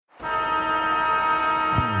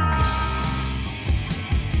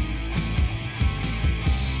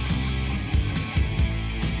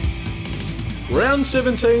Round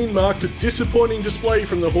 17 marked a disappointing display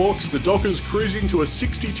from the Hawks, the Dockers cruising to a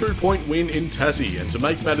 62-point win in Tassie. And to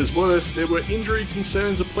make matters worse, there were injury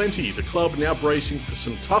concerns aplenty, the club now bracing for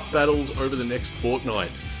some tough battles over the next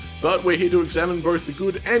fortnight. But we're here to examine both the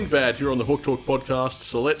good and bad here on the Hawk Talk podcast,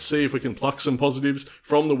 so let's see if we can pluck some positives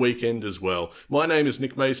from the weekend as well. My name is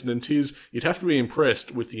Nick Mason, and Tiz, you'd have to be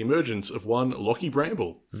impressed with the emergence of one Lockie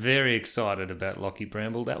Bramble. Very excited about Lockie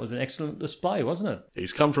Bramble. That was an excellent display, wasn't it?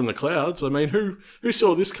 He's come from the clouds. I mean, who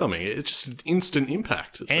saw this coming? It's just an instant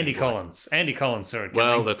impact. Andy Collins. Like. Andy Collins saw it coming.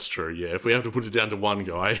 Well, that's true, yeah. If we have to put it down to one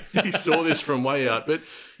guy, he saw this from way out. But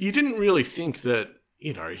you didn't really think that,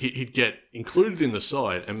 you know, he'd get included in the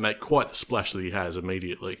side and make quite the splash that he has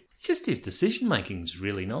immediately. It's just his decision-making is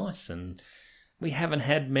really nice, and we haven't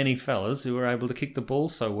had many fellas who were able to kick the ball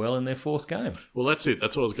so well in their fourth game. Well, that's it.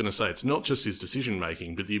 That's what I was going to say. It's not just his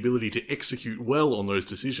decision-making, but the ability to execute well on those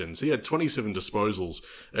decisions. He had 27 disposals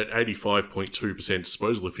at 85.2%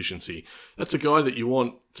 disposal efficiency. That's a guy that you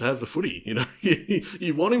want to have the footy, you know.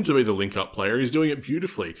 You want him to be the link-up player. He's doing it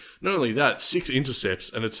beautifully. Not only that, 6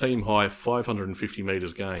 intercepts and a team-high 550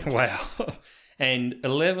 metres gained. Wow. And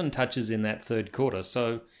 11 touches in that third quarter,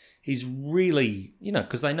 so he's really, you know,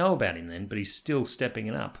 because they know about him then, but he's still stepping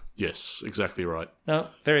it up. Yes, exactly right. No,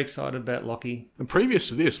 very excited about Lockie. And previous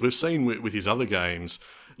to this, we've seen with his other games,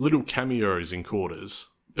 little cameos in quarters,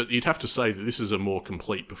 but you'd have to say that this is a more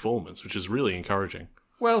complete performance, which is really encouraging.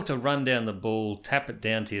 Well, to run down the ball, tap it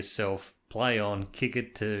down to yourself, play on, kick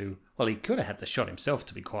it to... Well, he could have had the shot himself,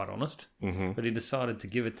 to be quite honest. Mm-hmm. But he decided to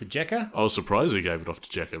give it to Jekka. I was surprised he gave it off to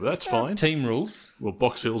Jekka, but that's fine. Team rules. Well,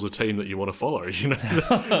 Box Hill's a team that you want to follow. You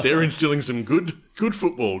know, they're instilling some good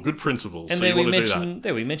football, good principles. And so there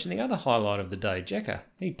we mentioned the other highlight of the day, Jekka.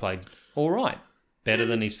 He played all right. Better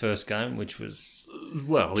than his first game, which was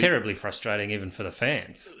terribly frustrating even for the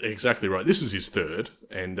fans. Exactly right. This is his third,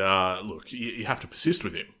 and look, you have to persist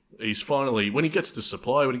with him. He's finally, when he gets the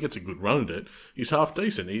supply, when he gets a good run at it, he's half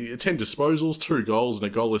decent. He had 10 disposals, 2 goals and a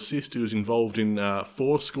goal assist. He was involved in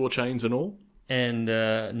 4 score chains and all. And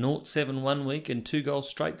 0-7 one week and 2 goals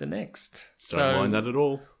straight the next. Don't mind that at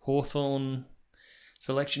all. Hawthorn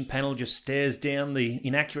selection panel just stares down the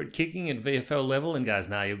inaccurate kicking at VFL level and goes,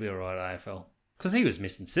 "No, you'll be all right, AFL." Because he was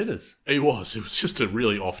missing sitters. He was. It was just a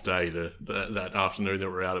really off day that afternoon that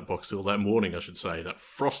we were out at Box Hill. That morning, I should say. That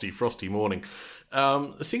frosty morning.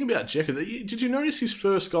 The thing about Jekka, did you notice his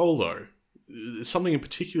first goal, though? Something in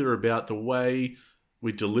particular about the way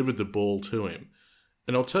we delivered the ball to him.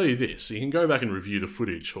 And I'll tell you this. You can go back and review the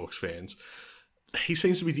footage, Hawks fans. He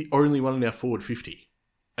seems to be the only one in our forward 50.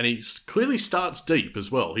 And he clearly starts deep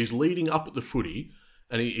as well. He's leading up at the footy,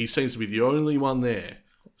 and he seems to be the only one there.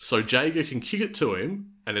 So Jaeger can kick it to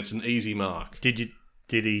him, and it's an easy mark. Did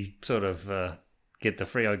he sort of get the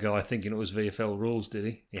Freo guy thinking it was VFL rules, did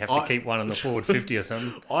he? You have to keep one in the forward 50 or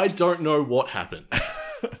something? I don't know what happened,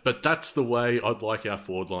 but that's the way I'd like our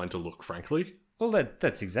forward line to look, frankly. Well,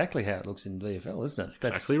 that's exactly how it looks in VFL, isn't it?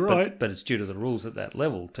 Exactly right. But it's due to the rules at that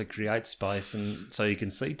level to create space and so you can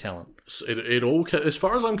see talent. It all, as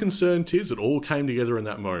far as I'm concerned, Tiz, it all came together in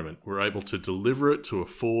that moment. We're able to deliver it to a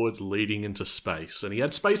forward leading into space. And he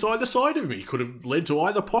had space either side of me. He could have led to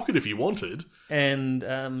either pocket if he wanted. And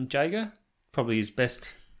Jaeger, probably his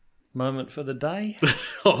best moment for the day.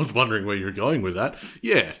 I was wondering where you were going with that.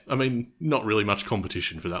 Yeah, I mean, not really much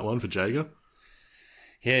competition for that one for Jaeger.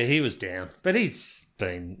 Yeah, he was down. But he's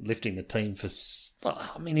been lifting the team for... Well,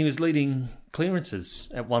 I mean, he was leading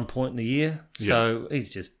clearances at one point in the year. So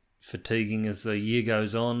he's just fatiguing as the year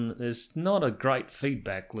goes on. There's not a great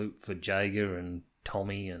feedback loop for Jaeger and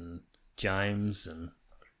Tommy and James and,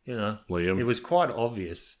 you know... Liam. It was quite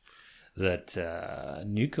obvious that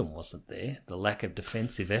Newcombe wasn't there. The lack of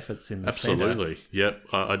defensive efforts in the centre. Absolutely. Yep.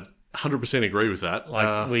 I 100% agree with that.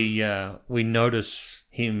 Like we notice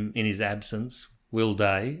him in his absence... Will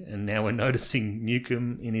Day, and now we're noticing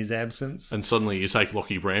Newcombe in his absence. And suddenly you take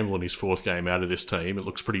Lockie Bramble in his fourth game out of this team, it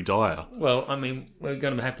looks pretty dire. Well, I mean, we're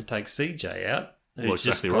going to have to take CJ out, who's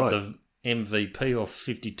just got the MVP or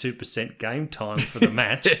 52% game time for the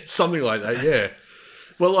match. Something like that, yeah.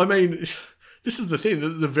 Well, I mean, this is the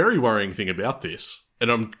thing, the very worrying thing about this,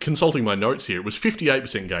 and I'm consulting my notes here, it was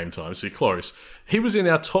 58% game time, so you're close. He was in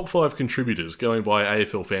our top 5 contributors going by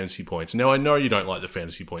AFL fantasy points. Now, I know you don't like the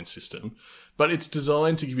fantasy point system, but it's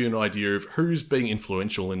designed to give you an idea of who's being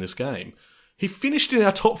influential in this game. He finished in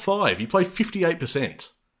our top 5. He played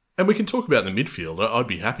 58%. And we can talk about the midfield. I'd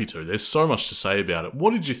be happy to. There's so much to say about it.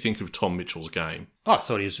 What did you think of Tom Mitchell's game? I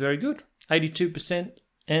thought he was very good. 82%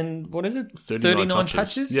 and, what is it? 39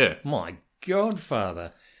 touches. Yeah. My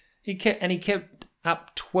Godfather. He kept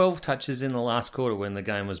up 12 touches in the last quarter when the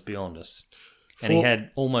game was beyond us. And he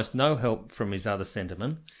had almost no help from his other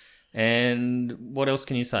centremen. And what else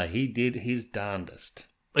can you say? He did his darndest.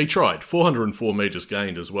 He tried. 404 metres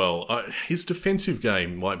gained as well. His defensive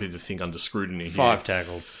game might be the thing under scrutiny here. 5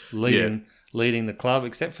 tackles, leading the club,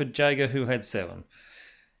 except for Jager, who had 7,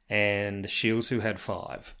 and Shields, who had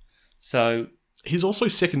 5. So he's also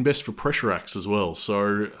second best for pressure acts as well.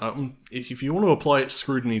 So if you want to apply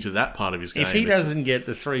scrutiny to that part of his game, if he doesn't get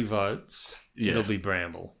the 3 votes, it'll be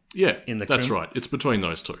Bramble. Yeah, that's right. It's between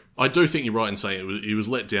those two. I do think you're right in saying he was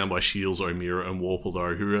let down by Shields, O'Meara and Warple,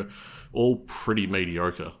 though, who are all pretty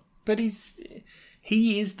mediocre. But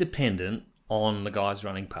he is dependent on the guys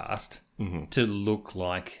running past to look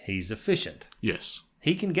like he's efficient. Yes.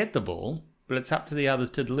 He can get the ball, but it's up to the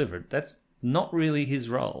others to deliver it. That's not really his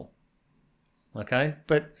role. Okay?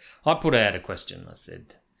 But I put out a question. I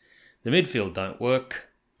said, the midfield don't work.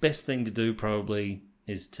 Best thing to do probably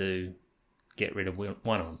is to get rid of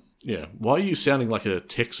one of them. Yeah. Why are you sounding like a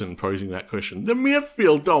Texan posing that question? The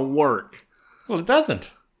midfield don't work. Well, it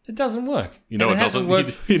doesn't. It doesn't work. You know it doesn't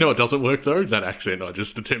work. You know it doesn't work though? That accent I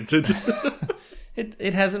just attempted.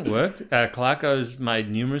 It hasn't worked. Clarko's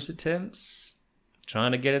made numerous attempts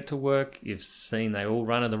trying to get it to work. You've seen they all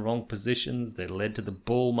run in the wrong positions. They're led to the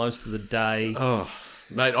ball most of the day. Oh,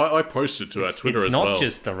 mate, I posted to our Twitter as well. It's not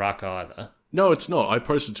just the ruck either. No, it's not. I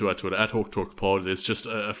posted to our Twitter, at Hawk Talk Pod. There's just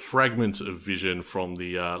a fragment of vision from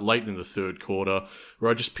the late in the third quarter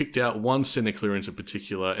where I just picked out one centre clearance in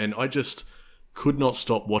particular, and I just could not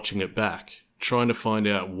stop watching it back, trying to find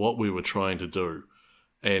out what we were trying to do.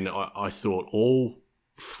 And I thought all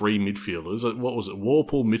 3 midfielders, what was it,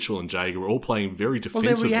 Warple, Mitchell and Jager, were all playing very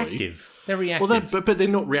defensively. Well, they're reactive. Well, but they're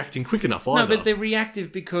not reacting quick enough either. No, but they're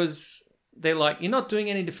reactive because they're like, you're not doing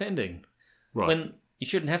any defending. Right. When you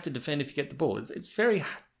shouldn't have to defend if you get the ball. It's very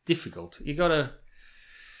difficult. You got to...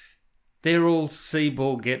 They're all see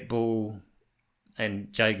ball, get ball,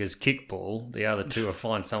 and Jager's kick ball. The other two are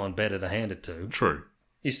find someone better to hand it to. True.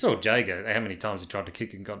 You saw Jager, how many times he tried to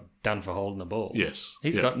kick and got done for holding the ball. Yes.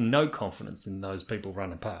 He's got no confidence in those people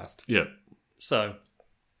running past. Yeah. So,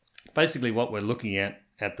 basically what we're looking at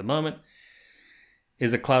the moment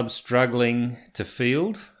is a club struggling to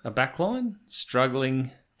field a backline,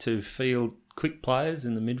 struggling to field quick players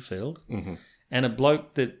in the midfield, and a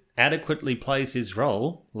bloke that adequately plays his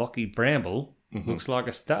role, Lockie Bramble, looks like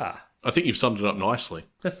a star. I think you've summed it up nicely.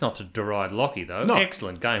 That's not to deride Lockie, though. No.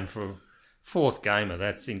 Excellent game for a 4th gamer.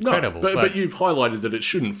 That's incredible. No, but you've highlighted that it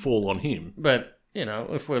shouldn't fall on him. But,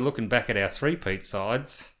 if we're looking back at our 3-peat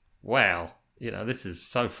sides, wow, this is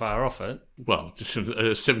so far off it. Well, a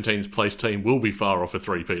 17th place team will be far off a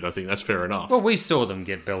 3-peat. I think that's fair enough. Well, we saw them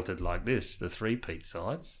get belted like this, the 3-peat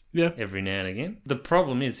sides, every now and again. The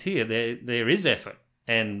problem is here, there is effort.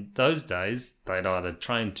 And those days, they'd either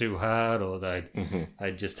trained too hard or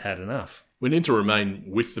they'd just had enough. We need to remain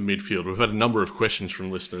with the midfield. We've had a number of questions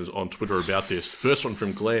from listeners on Twitter about this. First one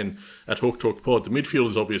from Glenn at Hawk Talk Pod. The midfield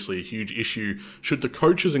is obviously a huge issue. Should the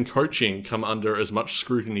coaches and coaching come under as much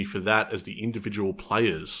scrutiny for that as the individual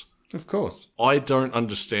players? Of course. I don't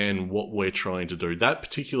understand what we're trying to do. That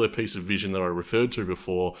particular piece of vision that I referred to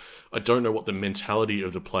before, I don't know what the mentality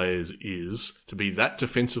of the players is to be that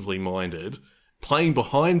defensively minded, playing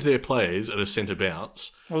behind their players at a centre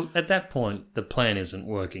bounce. Well, at that point, the plan isn't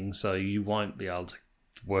working, so you won't be able to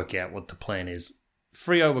work out what the plan is.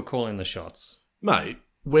 Freo were calling the shots. Mate,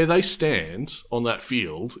 where they stand on that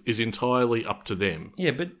field is entirely up to them. Yeah,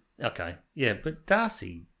 but... Okay. Yeah, but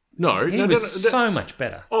Darcy... He was so much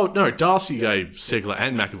better. Oh, no, Darcy gave Segler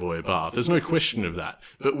and McAvoy a bath. There's no question of that.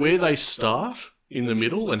 But where they start in the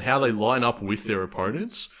middle and how they line up with their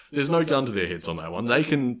opponents, there's no gun to their heads on that one. They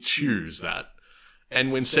can choose that.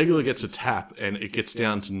 And when Segler gets a tap and it gets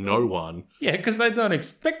down to no one... Yeah, because they don't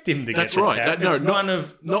expect him to get the tap. It's one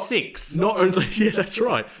of 6. Not only... Yeah, that's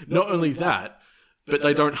right. Not only that, but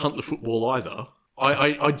they don't hunt the football either.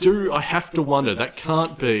 I have to wonder, that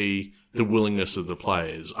can't be the willingness of the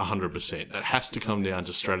players 100%. That has to come down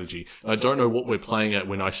to strategy. I don't know what we're playing at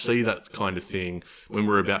when I see that kind of thing when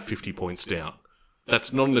we're about 50 points down.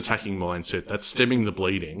 That's not an attacking mindset. That's stemming the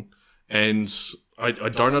bleeding. And I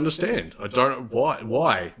don't understand. I don't...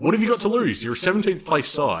 Why? What have you got to lose? You're a 17th place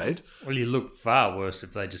side. Well, you look far worse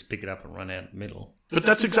if they just pick it up and run out the middle. But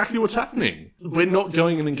that's exactly what's happening. We're not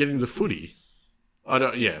going in and getting the footy.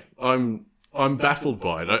 I'm baffled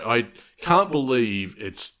by it. I can't believe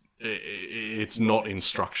it's not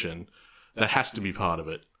instruction. That has to be part of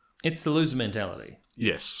it. It's the loser mentality.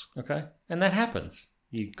 Yes. Okay? And that happens.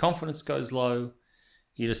 Your confidence goes low.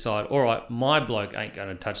 You decide, all right, my bloke ain't going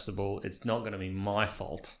to touch the ball. It's not going to be my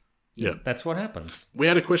fault Yeah. That's what happens. We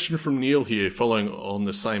had a question from Neil here following on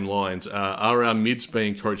the same lines. Are our mids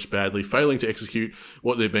being coached badly, failing to execute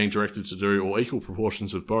what they're being directed to do, or equal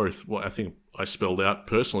proportions of both? Well, I think I spelled out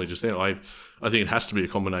personally just now. I think it has to be a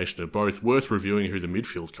combination of both. Worth reviewing who the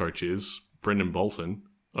midfield coach is, Brendan Bolton.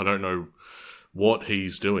 I don't know what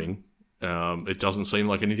he's doing. It doesn't seem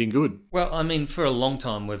like anything good. Well, I mean, for a long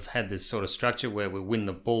time we've had this sort of structure where we win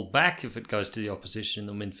the ball back if it goes to the opposition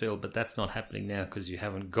in the midfield, but that's not happening now because you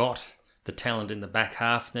haven't got the talent in the back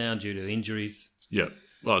half now due to injuries. Yeah.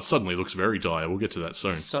 Well, it suddenly looks very dire. We'll get to that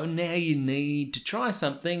soon. So now you need to try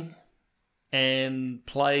something and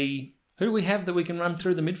play... Who do we have that we can run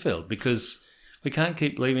through the midfield? Because we can't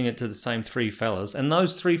keep leaving it to the same three fellas. And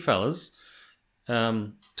those three fellas,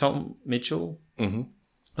 Tom Mitchell... Mm-hmm.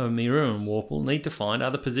 O'Meara and Warple need to find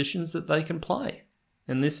other positions that they can play.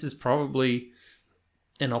 And this is probably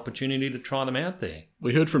an opportunity to try them out there.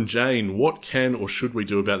 We heard from Jane, what can or should we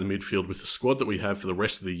do about the midfield with the squad that we have for the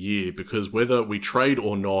rest of the year? Because whether we trade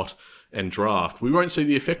or not and draft, we won't see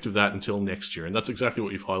the effect of that until next year. And that's exactly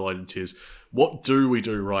what you've highlighted, Tiz. What do we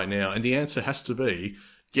do right now? And the answer has to be,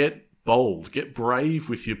 get bold, get brave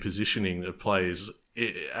with your positioning of players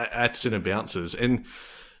at centre bounces. And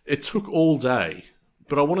it took all day.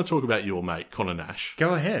 But I want to talk about your mate, Connor Nash.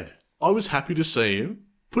 Go ahead. I was happy to see him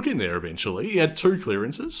put in there eventually. He had 2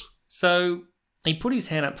 clearances. So he put his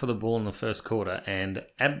hand up for the ball in the first quarter and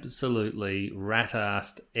absolutely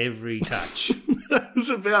rat-assed every touch. It was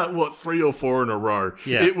about, 3 or 4 in a row.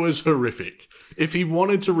 Yeah. It was horrific. If he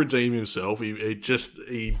wanted to redeem himself,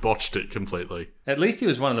 he botched it completely. At least he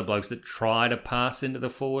was one of the blokes that tried to pass into the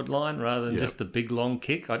forward line rather than just the big long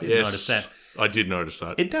kick. I did notice that. I did notice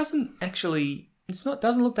that. It doesn't actually...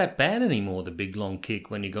 doesn't look that bad anymore, the big long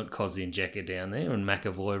kick, when you got Cozzy and Jacka down there and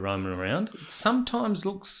McAvoy roaming around. It sometimes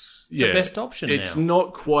looks the best option now. It's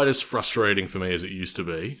not quite as frustrating for me as it used to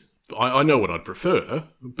be. I know what I'd prefer,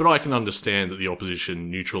 but I can understand that the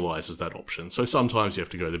opposition neutralises that option. So sometimes you have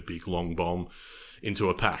to go the big long bomb into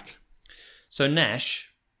a pack. So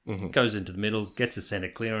Nash goes into the middle, gets a centre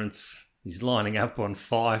clearance. He's lining up on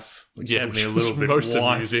 5, which had me a little bit most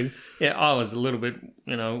amusing. Yeah, I was a little bit,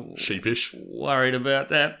 sheepish, worried about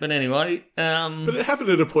that. But anyway, but it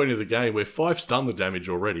happened at a point of the game where 5's done the damage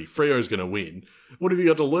already. Freo's going to win. What have you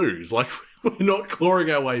got to lose? Like, we're not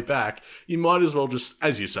clawing our way back. You might as well just,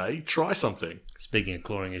 as you say, try something. Speaking of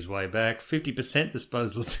clawing his way back, 50%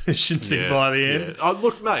 disposal efficiency by the end. Yeah.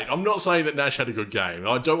 Look, mate, I'm not saying that Nash had a good game.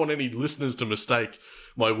 I don't want any listeners to mistake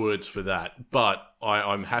my words for that. But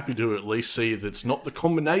I'm happy to at least see that it's not the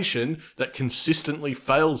combination that consistently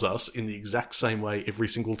fails us in the exact same way every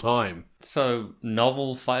single time. So,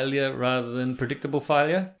 novel failure rather than predictable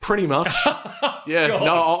failure? Pretty much. Yeah, God.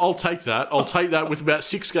 No, I'll take that. I'll take that with about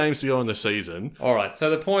 6 games to go in the season. All right, so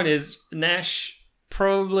the point is, Nash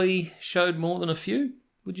probably showed more than a few,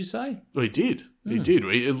 would you say? Well, he did. He did.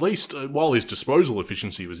 At least, while his disposal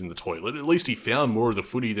efficiency was in the toilet, at least he found more of the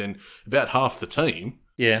footy than about half the team.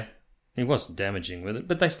 Yeah, he wasn't damaging with it.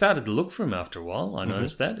 But they started to look for him after a while. I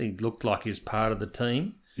noticed that. He looked like he was part of the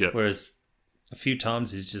team. Yep. Whereas a few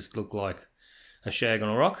times he's just looked like a shag on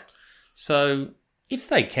a rock. So if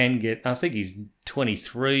they can get... I think he's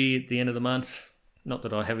 23 at the end of the month. Not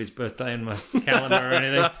that I have his birthday in my calendar or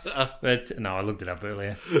anything. But no, I looked it up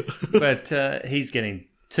earlier. But he's getting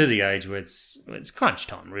to the age where it's crunch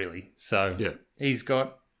time, really. So he's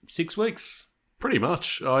got 6 weeks. Pretty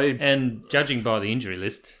much. And judging by the injury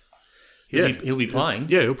list, he'll be playing.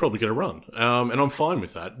 Yeah, he'll probably get a run. And I'm fine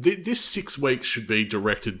with that. This 6 weeks should be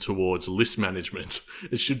directed towards list management.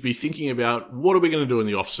 It should be thinking about what are we going to do in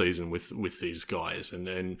the off-season with these guys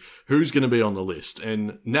and who's going to be on the list.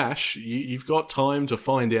 And Nash, you've got time to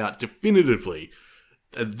find out definitively.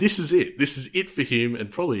 This is it. This is it for him and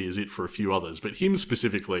probably is it for a few others. But him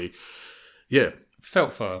specifically, yeah.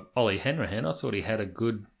 Felt for Ollie Hanrahan. I thought he had a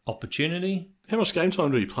good opportunity. How much game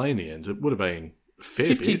time did he play in the end? It would have been a fair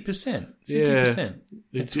 50%. bit. 50%.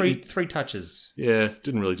 Yeah. Three touches. Yeah,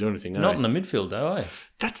 didn't really do anything. Not in the midfield, though, eh?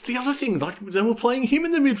 That's the other thing. Like, they were playing him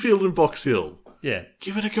in the midfield in Box Hill. Yeah.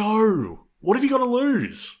 Give it a go. What have you got to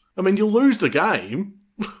lose? I mean, you'll lose the game.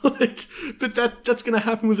 But that's going to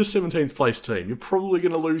happen with a 17th place team. You're probably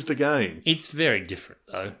going to lose the game. It's very different,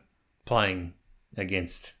 though, playing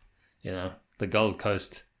against, the Gold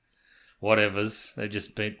Coast whatevers. They've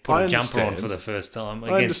just put a jumper on for the first time.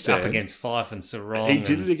 Up against Fife and Sarong. He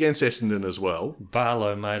did it against Essendon as well.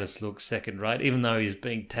 Barlow made us look second rate, even though he was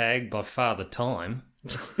being tagged by Father Time.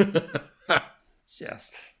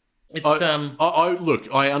 It's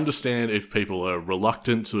Look, I understand if people are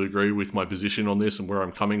reluctant to agree with my position on this and where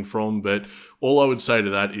I'm coming from, but all I would say to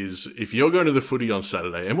that is if you're going to the footy on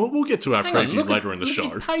Saturday, and we'll get to our preview later in the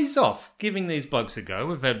show. It pays off giving these blokes a go.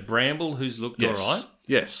 We've had Bramble, who's looked all right.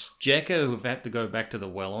 Yes. Jacko, who've had to go back to the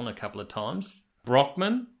well on a couple of times.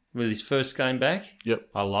 Brockman, with his first game back. Yep.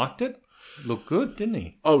 I liked it. Looked good, didn't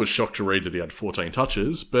he? I was shocked to read that he had 14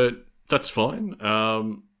 touches, but that's fine.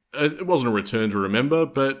 It wasn't a return to remember,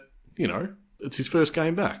 but, you know, it's his first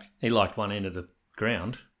game back. He liked one end of the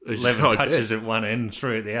ground. I 11 touches bet. at one end,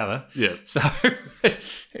 3 at the other. Yeah. So,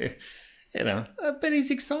 you know, but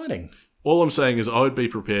he's exciting. All I'm saying is I would be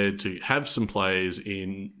prepared to have some players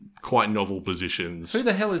in quite novel positions. Who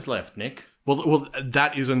the hell is left, Nick? Well,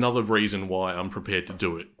 that is another reason why I'm prepared to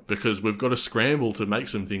do it, because we've got to scramble to make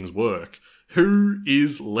some things work. Who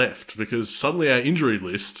is left? Because suddenly our injury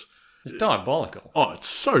list... It's diabolical. Oh, it's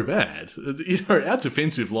so bad. You know, our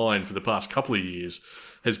defensive line for the past couple of years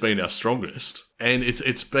has been our strongest, and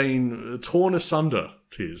it's been torn asunder,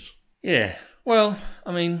 tis. Yeah. Well,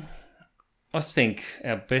 I mean, I think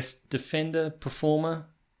our best defender performer,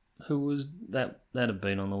 who was that'd have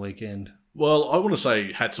been on the weekend. Well, I want to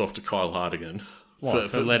say hats off to Kyle Hardigan.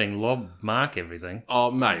 For letting Lob mark everything.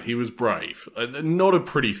 Oh, mate, he was brave. Not a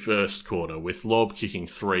pretty first quarter with Lob kicking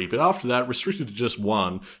 3, but after that, restricted to just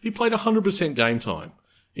 1, he played 100% game time.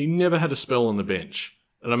 He never had a spell on the bench.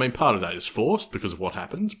 And I mean, part of that is forced because of what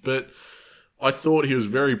happened, but I thought he was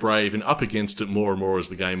very brave and up against it more and more as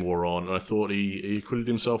the game wore on, and I thought he acquitted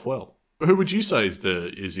himself well. Who would you say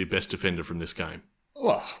is your best defender from this game?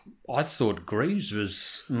 Well, I thought Greaves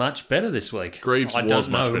was much better this week. Greaves was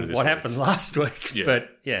much better this week. What happened last week, yeah. But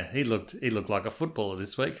yeah, he looked like a footballer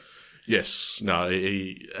this week. Yes, no,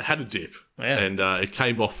 he had a dip, yeah. And it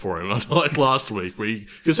came off for him, unlike last week,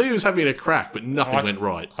 because he was having a crack, but nothing went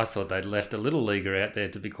right. I thought they'd left a little leaguer out there,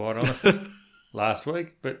 to be quite honest, last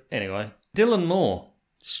week. But anyway, Dylan Moore,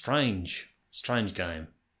 strange game.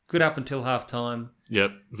 Good up until half time.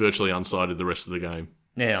 Yep, virtually unsighted the rest of the game.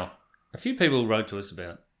 Now, a few people wrote to us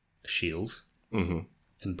about Shields and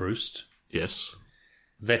Bruce. Yes.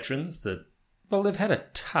 Veterans that, well, they've had a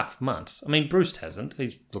tough month. I mean, Bruce hasn't.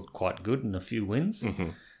 He's looked quite good in a few wins.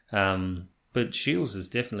 But Shields has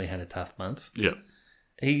definitely had a tough month. Yep.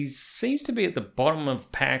 He seems to be at the bottom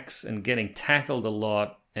of packs and getting tackled a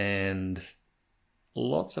lot and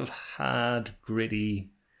lots of hard,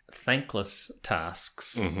 gritty, thankless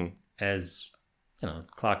tasks as... You know,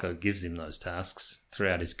 Clarko gives him those tasks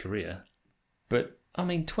throughout his career. But, I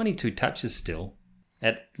mean, 22 touches still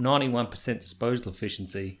at 91% disposal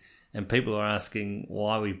efficiency, and people are asking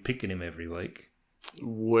why we're picking him every week.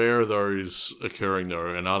 Where are those occurring,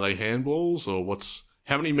 though? And are they handballs, or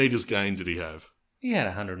how many metres gained did he have? He had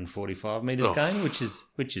 145 metres gained,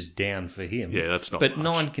 which is down for him. Yeah, that's not But much.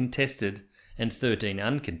 9 contested and 13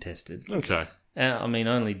 uncontested. Okay. I mean,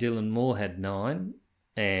 only Dylan Moore had 9.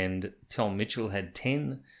 And Tom Mitchell had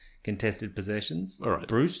 10 contested possessions. All right.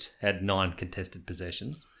 Bruce had 9 contested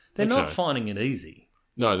possessions. They're not finding it easy.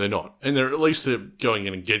 No, they're not. And at least they're going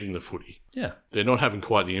in and getting the footy. Yeah. They're not having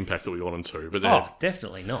quite the impact that we want them to, but they're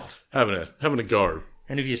definitely not. having a go.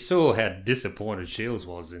 And if you saw how disappointed Shields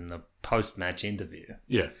was in the post-match interview,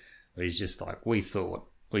 yeah, where he's just like, we thought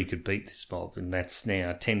we could beat this mob, and that's now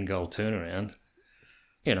a 10-goal turnaround.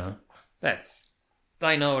 You know,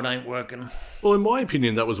 they know it ain't working. Well, in my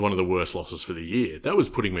opinion, that was one of the worst losses for the year. That was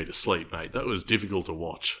putting me to sleep, mate. That was difficult to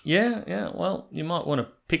watch. Yeah. Well, you might want to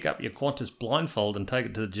pick up your Qantas blindfold and take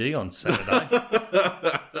it to the G on Saturday.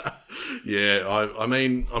 Yeah, I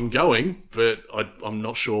mean, I'm going, but I'm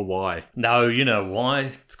not sure why. No, you know why.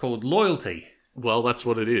 It's called loyalty. Well, that's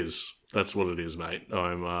what it is. That's what it is, mate.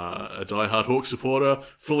 I'm a diehard Hawk supporter,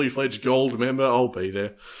 fully fledged gold member. I'll be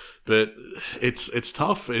there. But it's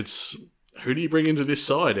tough. Who do you bring into this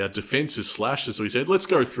side? Our defence is slashed, as we said. Let's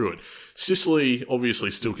go through it. Sicily, obviously,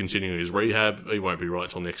 still continuing his rehab. He won't be right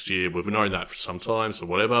till next year. We've known that for some time, so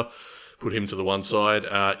whatever. Put him to the one side.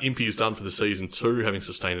 Impey's done for the season too, having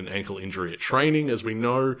sustained an ankle injury at training, as we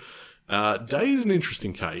know. Day is an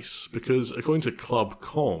interesting case, because according to Club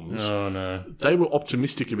Comms, they were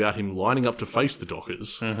optimistic about him lining up to face the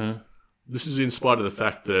Dockers. This is in spite of the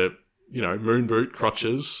fact that, you know, moon boot,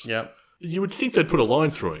 crutches. Yep. You would think they'd put a line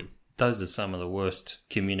through him. Those are some of the worst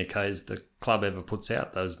communiques the club ever puts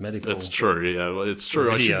out, those medical... That's true, yeah. Well, it's true.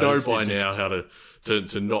 Videos, I should know by now how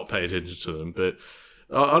to not pay attention to them. But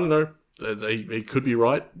I don't know. He could be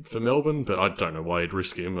right for Melbourne, but I don't know why he'd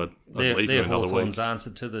risk him. I'd leave him another week. Hawthorn's answer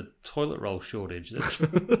to the toilet roll shortage. That's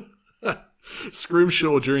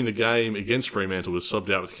Scrimshaw during the game against Fremantle was subbed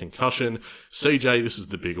out with a concussion. CJ, this is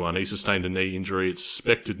the big one. He sustained a knee injury. It's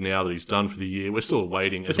suspected now that he's done for the year. We're still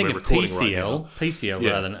waiting as we're recording PCL, right now. PCL Yeah.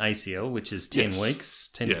 rather than ACL, which is 10 Yes. weeks,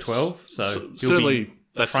 10 Yes. to 12. So he'll certainly be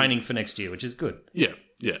that's training for next year, which is good. Yeah,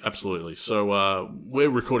 absolutely. So we're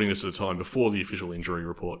recording this at a time before the official injury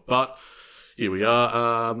report. But here we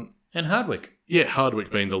are. And Hardwick. Yeah,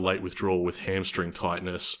 Hardwick being the late withdrawal with hamstring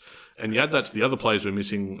tightness. And you add that to the other players we're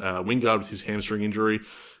missing. Wingard with his hamstring injury.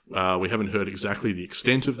 We haven't heard exactly the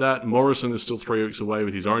extent of that. Morrison is still 3 weeks away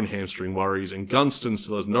with his own hamstring worries. And Gunston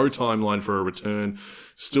still has no timeline for a return.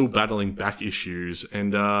 Still battling back issues.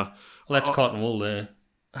 And Well, that's cotton wool there.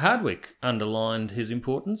 Hardwick underlined his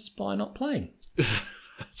importance by not playing.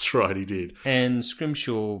 that's right, he did. And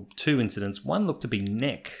Scrimshaw, 2 incidents. One looked to be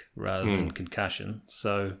neck rather than concussion.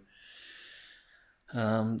 So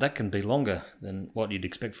that can be longer than what you'd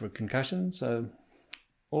expect for a concussion. So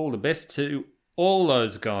all the best to all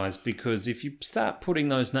those guys, because if you start putting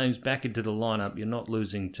those names back into the lineup, you're not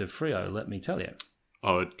losing to Freo, let me tell you.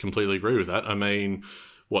 I would completely agree with that. I mean,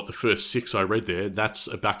 the first 6 I read there, that's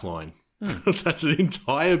a back line. That's an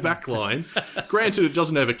entire back line. Granted, it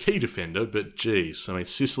doesn't have a key defender, but geez. I mean,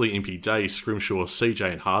 Sicily, Impey, Day, Scrimshaw,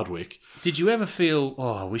 CJ and Hardwick. Did you ever feel,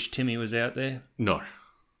 I wish Timmy was out there? No.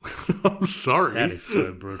 I'm sorry. That is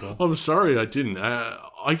so brutal. I'm sorry I didn't.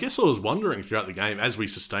 I guess I was wondering throughout the game as we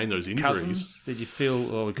sustained those injuries. Cousins? Did you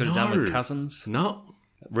feel, we could have done with Cousins? No.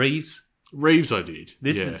 Reeves? Reeves I did.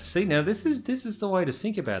 This is the way to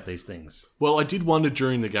think about these things. Well, I did wonder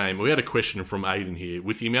during the game, we had a question from Aiden here,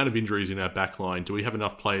 with the amount of injuries in our back line, do we have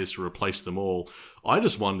enough players to replace them all? I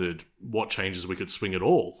just wondered what changes we could swing at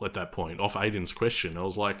all at that point, off Aiden's question. I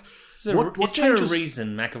was like, Is there a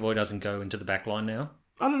reason McAvoy doesn't go into the back line now?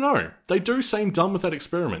 I don't know. They do seem done with that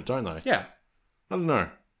experiment, don't they? Yeah. I don't know.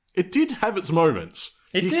 It did have its moments.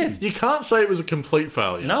 It did. You can't say it was a complete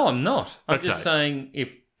failure. No, I'm not. I'm Okay. just saying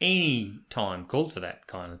if any time called for that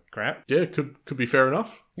kind of crap. Yeah, could be fair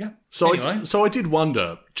enough. Yeah. So Anyway. I did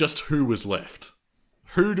wonder just who was left.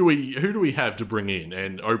 Who do we have to bring in?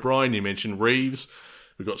 And O'Brien, you mentioned Reeves.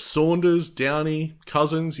 We've got Saunders, Downey,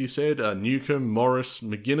 Cousins. You said Newcombe, Morris,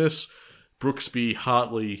 McGuinness, Brooksby,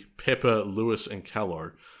 Hartley, Pepper, Lewis, and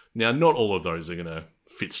Callow. Now, not all of those are going to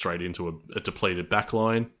fit straight into a depleted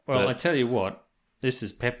backline. Well, I tell you what, this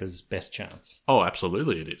is Pepper's best chance Oh,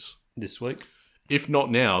 absolutely, it is. this week. If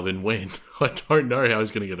not now, then when? I don't know how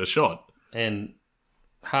he's going to get a shot. And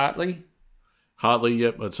Hartley, Hartley,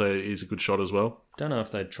 yep, I'd say he's a good shot as well. don't know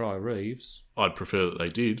if they'd try Reeves. I'd prefer that they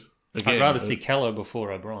did. Again, I'd rather see Callow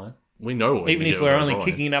before O'Brien. we know what Even we if get we're with only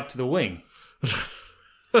O'Brien. kicking it up to the wing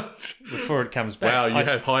before it comes back. Wow, you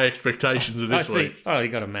have high expectations of this week. You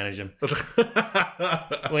got to manage them.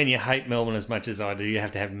 When you hate Melbourne as much as I do, you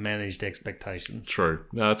have to have managed expectations. True.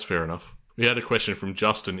 No, that's fair enough. We had a question from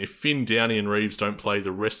Justin. If Finn, Downey and Reeves don't play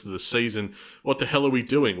the rest of the season, what the hell are we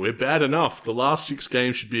doing? We're bad enough. The last 6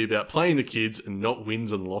 games should be about playing the kids and not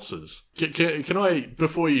wins and losses. Can I,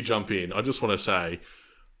 before you jump in, I just want to say,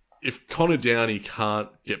 if Connor Downey can't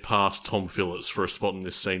get past Tom Phillips for a spot in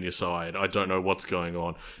this senior side, I don't know what's going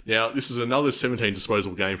on. Now, this is another 17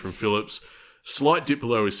 disposal game from Phillips. Slight dip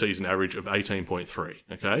below his season average of 18.3,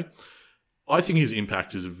 okay? I think his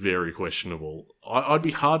impact is very questionable. I'd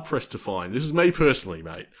be hard-pressed to find, this is me personally,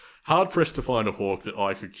 mate, hard-pressed to find a Hawk that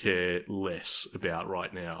I could care less about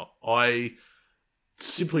right now. I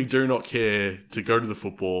simply do not care to go to the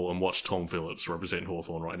football and watch Tom Phillips represent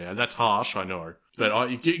Hawthorn right now. That's harsh, I know. But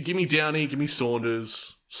give me Downey, give me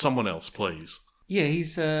Saunders, someone else, please. Yeah,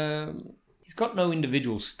 he's got no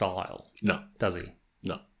individual style, No, does he?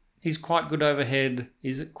 no. He's quite good overhead.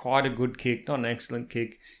 He's quite a good kick, not an excellent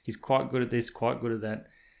kick. He's quite good at this, quite good at that.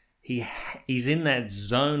 He's in that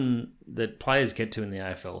zone that players get to in the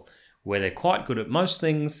AFL where they're quite good at most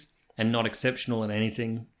things and not exceptional at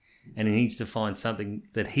anything. And he needs to find something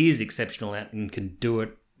that he is exceptional at and can do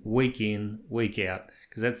it week in, week out.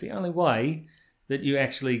 Because that's the only way that you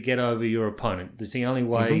actually get over your opponent. That's the only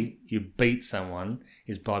way you beat someone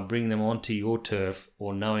is by bringing them onto your turf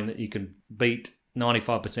or knowing that you can beat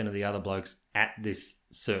 95% of the other blokes at this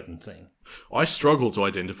certain thing. I struggle to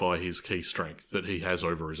identify his key strength that he has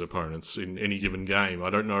over his opponents in any given game. I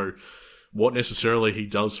don't know what necessarily he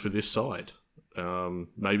does for this side.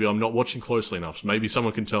 Maybe I'm not watching closely enough. Maybe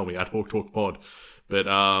someone can tell me at Hawk Talk Pod. But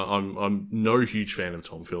I'm no huge fan of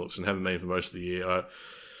Tom Phillips and haven't been for most of the year.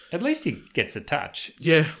 At least he gets a touch.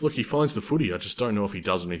 Yeah, look, he finds the footy. I just don't know if he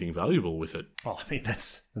does anything valuable with it. Oh, I mean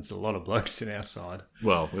that's a lot of blokes in our side.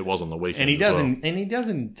 Well, it was on the weekend. And he as well. doesn't.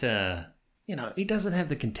 He doesn't have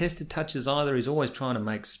the contested touches either. He's always trying to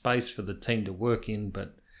make space for the team to work in.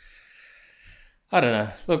 But I don't know.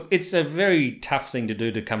 Look, it's a very tough thing to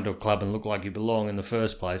do to come to a club and look like you belong in the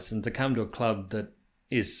first place, and to come to a club that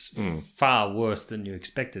is far worse than you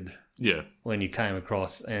expected Yeah. when you came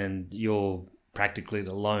across, and you're practically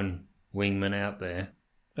the lone wingman out there.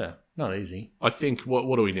 Yeah, not easy. I think,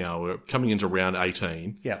 what are we now? We're coming into round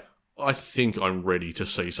 18. Yeah. I think I'm ready to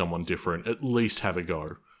see someone different at least have a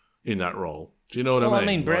go in that role. Do you know what Well, I mean?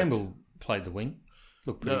 I mean, Bramble played the wing.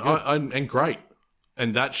 Looked pretty good. And great.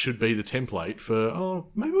 And that should be the template for,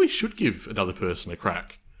 maybe we should give another person a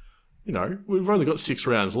crack. You know, we've only got 6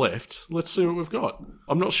 rounds left. Let's see what we've got.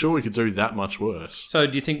 I'm not sure we could do that much worse. So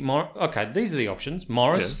do you think... Okay, these are the options.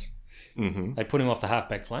 Morris, they put him off the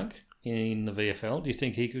halfback flank in the VFL. Do you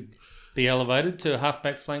think he could be elevated to a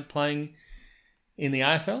halfback flank playing in the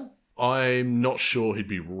AFL? I'm not sure he'd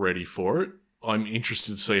be ready for it. I'm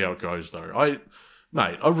interested to see how it goes, though.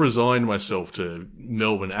 I've resigned myself to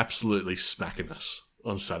Melbourne absolutely smacking us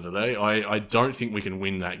on Saturday. I don't think we can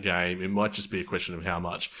win that game. It might just be a question of how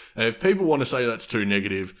much. And if people want to say that's too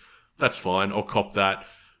negative, that's fine. I'll cop that.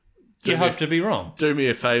 You hope to be wrong. Do me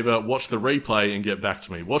a favour, watch the replay and get back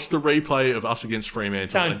to me. Watch the replay of us against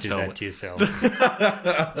Fremantle Don't and do tell that me. to yourself.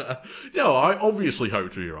 No, I obviously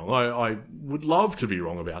hope to be wrong. I would love to be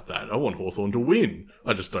wrong about that. I want Hawthorn to win.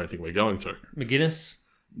 I just don't think we're going to.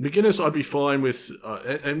 McGuinness, I'd be fine with,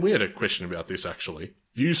 and we had a question about this actually.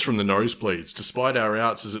 Views from the nosebleeds. Despite our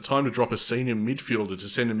outs, is it time to drop a senior midfielder to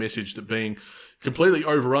send a message that being completely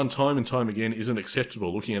overrun time and time again isn't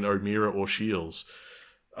acceptable, looking at O'Meara or Shields?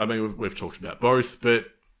 I mean, we've talked about both, but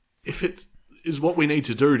if it is what we need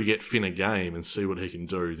to do to get Finn a game and see what he can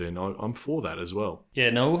do, then I'm for that as well.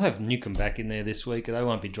 Yeah, no, we'll have Newcombe back in there this week. They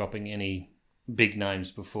won't be dropping any big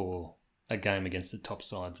names before a game against the top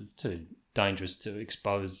sides. It's too dangerous to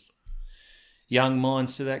expose young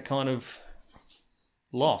minds to that kind of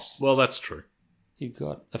loss. Well, that's true. You've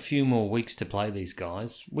got a few more weeks to play these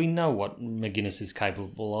guys. We know what McGuinness is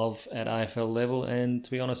capable of at AFL level, and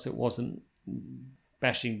to be honest, it wasn't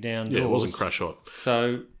bashing down doors. Yeah, it wasn't crash hot.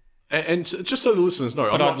 So, and just so the listeners know,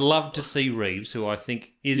 I'd love to see Reeves, who I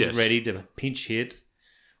think is ready to pinch hit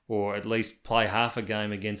or at least play half a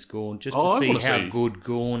game against Gawn, just to see how good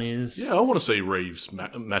Gawn is. Yeah, I want to see Reeves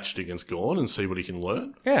matched against Gawn and see what he can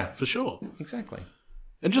learn. Yeah. For sure. Exactly.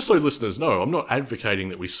 And just so listeners know, I'm not advocating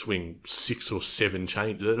that we swing 6 or 7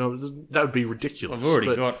 changes. That would be ridiculous. We've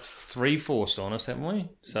already got 3 forced on us, haven't we?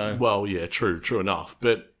 So, well, yeah, true enough.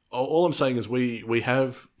 But all I'm saying is we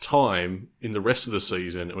have time in the rest of the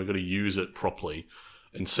season and we've got to use it properly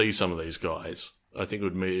and see some of these guys. I think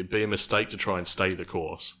it would be a mistake to try and stay the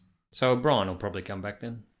course. So O'Brien will probably come back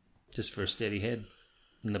then, just for a steady head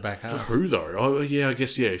in the back half. For who, though? Oh, yeah, I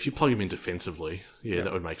guess, yeah. If you plug him in defensively,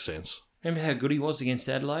 that would make sense. Remember how good he was against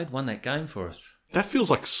Adelaide? Won that game for us. That feels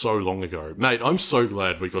like so long ago. Mate, I'm so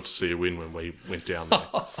glad we got to see a win when we went down there.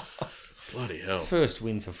 Bloody hell. First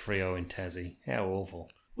win for Freo in Tassie. How awful.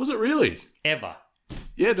 Was it really? Ever.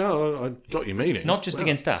 Yeah, no, I got your meaning. Not just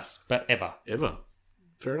against us, but ever. Ever.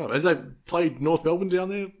 Fair enough. Have they played North Melbourne down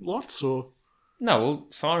there lots, or...? No, well,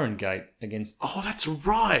 Siren Gate against... Oh, that's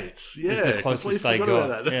right. Yeah. It's the closest they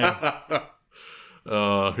got.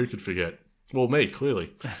 Yeah. Who could forget? Well, me,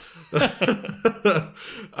 clearly.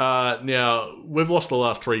 Now, we've lost the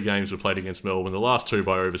last 3 games we've played against Melbourne, the last 2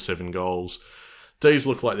 by over 7 goals. D's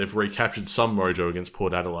look like they've recaptured some mojo against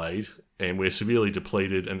Port Adelaide, and we're severely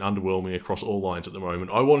depleted and underwhelming across all lines at the moment.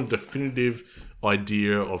 I want a definitive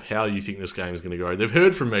idea of how you think this game is going to go. They've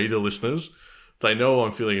heard from me, the listeners. They know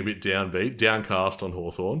I'm feeling a bit downbeat, downcast on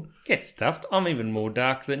Hawthorn. Get stuffed. I'm even more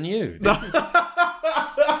dark than you.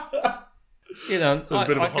 You know, it was a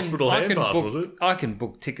bit of a hospital hand pass, was it? I can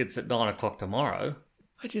book tickets at 9 o'clock tomorrow.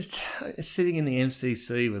 Sitting in the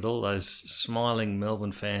MCC with all those smiling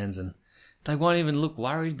Melbourne fans, and they won't even look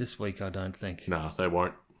worried this week, I don't think. No, they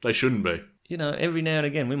won't. They shouldn't be. You know, every now and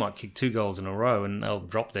again, we might kick 2 goals in a row and they'll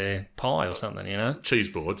drop their pie or something, you know? Cheese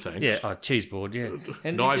board, thanks. Yeah, cheese board, yeah.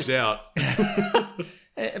 And Knives out.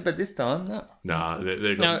 But this time, no. Nah,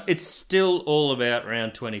 they're gone. No, it's still all about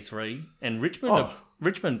round 23. And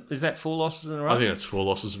Richmond, is that 4 losses in a row? I think that's 4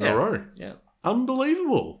 losses in a row. Yeah.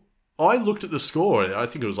 Unbelievable. I looked at the score. I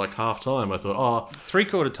think it was like half time. I thought,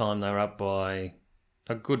 3/4 time, they were up by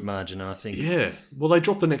a good margin, I think. Yeah. Well, they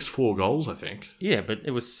dropped the next 4 goals, I think. Yeah, but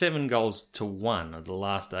it was 7-1 of the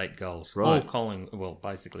last 8 goals. Right.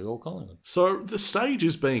 Basically all Collingwood. So the stage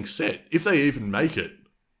is being set. If they even make it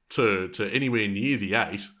to anywhere near the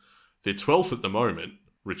 8, they're 12th at the moment,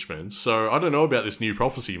 Richmond. So I don't know about this new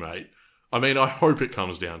prophecy, mate. I mean, I hope it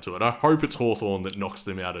comes down to it. I hope it's Hawthorn that knocks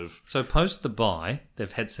them out of... So post the bye,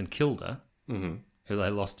 they've had St Kilda, who they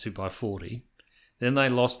lost to by 40. Then they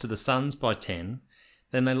lost to the Suns by 10.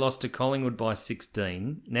 Then they lost to Collingwood by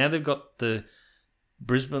 16. Now they've got the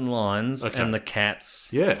Brisbane Lions and the Cats.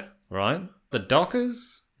 Yeah. Right? The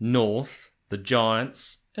Dockers, North, the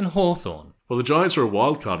Giants, and Hawthorn. Well, the Giants are a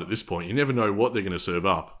wild card at this point. You never know what they're going to serve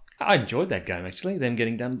up. I enjoyed that game, actually. Them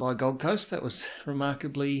getting done by Gold Coast. That was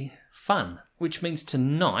remarkably fun. Which means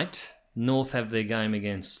tonight, North have their game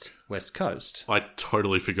against West Coast. I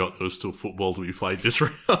totally forgot there was still football to be played this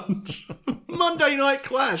round. Monday night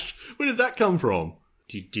clash. Where did that come from?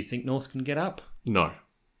 Do you think North can get up? No. Do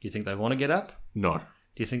you think they want to get up? No. Do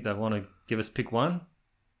you think they want to give us pick one?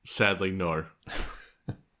 Sadly, no.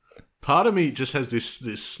 Part of me just has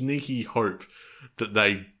this sneaky hope that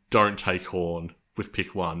they don't take Horn with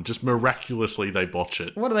pick one. Just miraculously they botch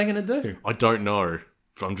it. What are they going to do? I don't know.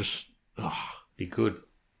 I'm just... Be good.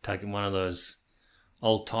 Taking one of those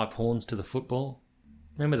old type horns to the football.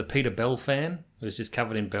 Remember the Peter Bell fan who was just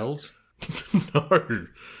covered in bells?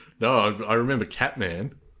 No, I remember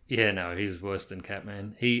Catman. Yeah, no, he was worse than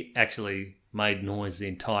Catman. He actually made noise the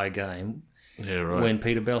entire game. Yeah, right. When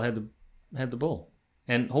Peter Bell had the ball.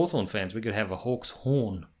 And Hawthorn fans, we could have a Hawk's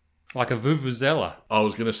horn. Like a vuvuzela. I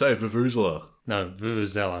was going to say Vuvuzela. No,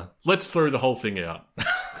 vuvuzela. Let's throw the whole thing out.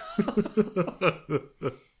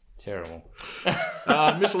 Terrible.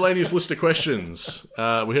 Miscellaneous list of questions.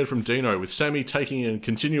 We heard from Dino, with Sammy taking and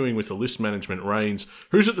continuing with the list management reins.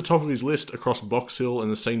 Who's at the top of his list across Box Hill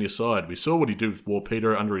and the senior side? We saw what he did with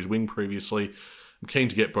Warpedo under his wing previously. I'm keen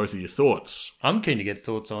to get both of your thoughts. I'm keen to get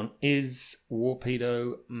thoughts on, is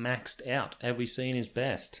Warpedo maxed out? Have we seen his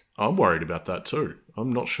best? I'm worried about that too.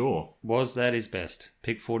 I'm not sure. Was that his best?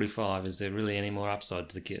 Pick 45. Is there really any more upside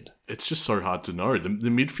to the kid? It's just so hard to know. The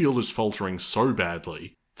midfield is faltering so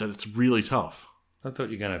badly that it's really tough. I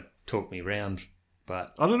thought you were going to talk me round,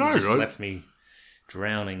 but I don't know. You just left me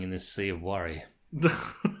drowning in this sea of worry.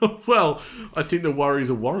 Well, I think the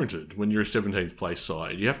worries are warranted when you're a 17th place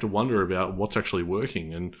side. You have to wonder about what's actually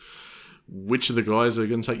working and which of the guys are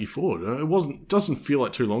going to take you forward. It doesn't feel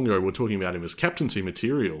like too long ago we were talking about him as captaincy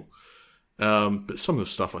material. But some of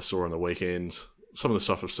the stuff I saw on the weekend, some of the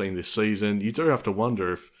stuff I've seen this season, you do have to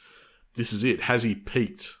wonder if this is it. Has he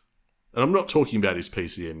peaked? And I'm not talking about his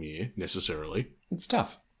PCM year, necessarily. It's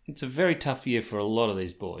tough. It's a very tough year for a lot of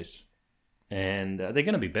these boys. And they're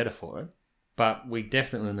going to be better for it. But we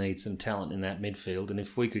definitely need some talent in that midfield. And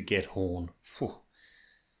if we could get Horn,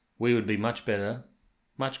 we would be much better,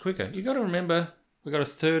 much quicker. You got to remember, we got a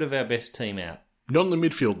third of our best team out. Not in the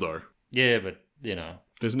midfield, though. Yeah, but, you know.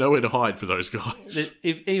 There's nowhere to hide for those guys.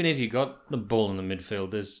 Even if you got the ball in the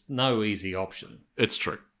midfield, there's no easy option. It's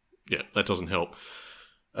true. Yeah, that doesn't help.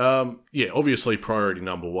 Obviously priority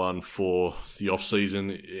number one for the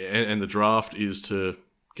off-season and the draft is to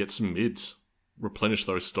get some mids, replenish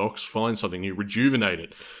those stocks, find something new, rejuvenate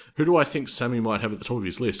it. Who do I think Sammy might have at the top of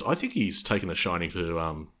his list? I think he's taken a shining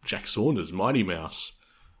to Jack Saunders, Mighty Mouse.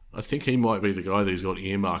 I think he might be the guy that he's got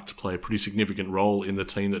earmarked to play a pretty significant role in the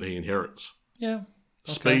team that he inherits. Yeah.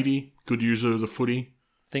 Okay. Speedy, good user of the footy.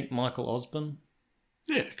 Think Michael Osborne?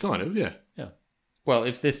 Yeah, kind of, yeah. Yeah. Well,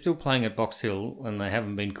 if they're still playing at Box Hill and they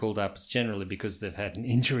haven't been called up, it's generally because they've had an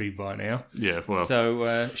injury by now. Yeah, well. So,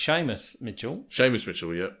 Seamus Mitchell. Seamus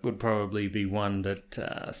Mitchell, yeah. Would probably be one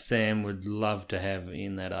that Sam would love to have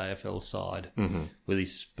in that AFL side with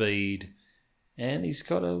his speed. And he's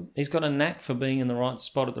got a knack for being in the right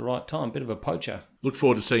spot at the right time. Bit of a poacher. Look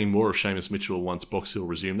forward to seeing more of Seamus Mitchell once Box Hill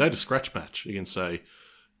resume. They had a scratch match against a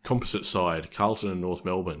composite side, Carlton and North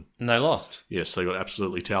Melbourne. And they lost. Yes, they got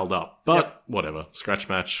absolutely towed up. But whatever, scratch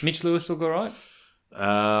match. Mitch Lewis look all right?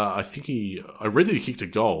 I read that he kicked a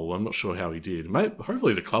goal. I'm not sure how he did.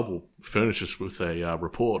 Hopefully the club will furnish us with a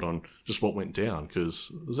report on just what went down,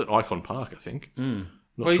 because it was at Icon Park, I think.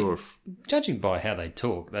 Not sure if... Judging by how they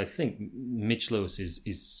talk, they think Mitch Lewis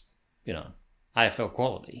is AFL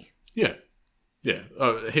quality. Yeah. Yeah.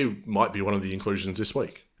 He might be one of the inclusions this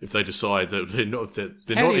week if they decide that they're not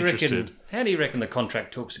interested. How do you reckon the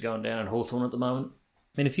contract talks are going down at Hawthorn at the moment?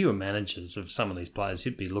 I mean, if you were managers of some of these players,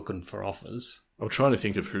 you'd be looking for offers. I'm trying to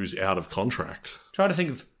think of who's out of contract. Try to think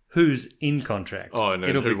of who's in contract. Oh, and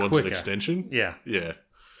who wants an extension? Yeah. Yeah.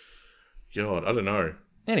 God, I don't know.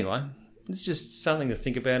 Anyway, it's just something to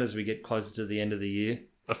think about as we get closer to the end of the year.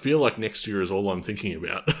 I feel like next year is all I'm thinking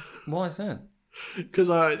about. Why is that? Because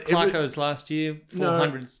Clarko's last year,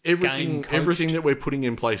 400 everything that we're putting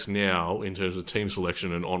in place now in terms of team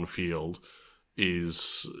selection and on field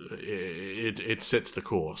is it sets the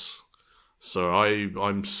course. So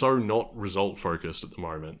I'm so not result focused at the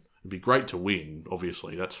moment. It'd be great to win,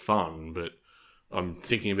 obviously, that's fun, but I'm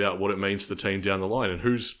thinking about what it means for the team down the line and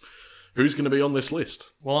who's going to be on this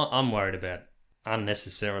list. Well, I'm worried about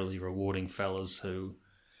unnecessarily rewarding fellas who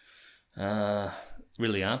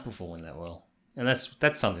really aren't performing that well. And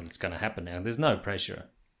that's something that's going to happen now. There's no pressure.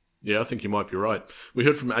 Yeah, I think you might be right. We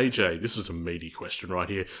heard from AJ. This is a meaty question right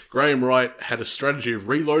here. Graham Wright had a strategy of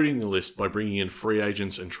reloading the list by bringing in free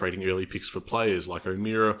agents and trading early picks for players like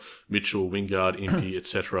O'Meara, Mitchell, Wingard, Impey,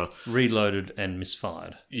 etc. Reloaded and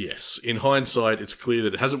misfired. Yes. In hindsight, it's clear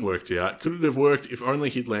that it hasn't worked out. Could it have worked if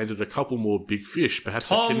only he'd landed a couple more big fish, perhaps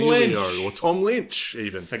Tom a Canelio Lynch. or Tom Lynch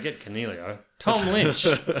even? Forget Canelio. Tom Lynch.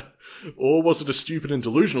 Or was it a stupid and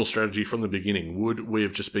delusional strategy from the beginning? Would we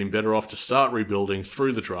have just been better off to start rebuilding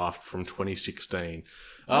through the draft from 2016?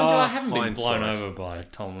 I haven't been blown hindsight. over by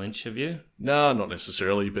Tom Lynch, have you? No, not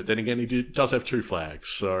necessarily. But then again, does have 2 flags,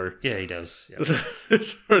 so Yeah, he does. Yeah.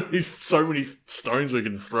 there's only so many stones we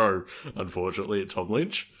can throw, unfortunately, at Tom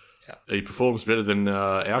Lynch. Yeah. He performs better than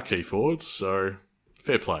our key forwards, so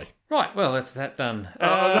fair play. Right, well, that's that done.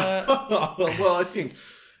 Well, I think...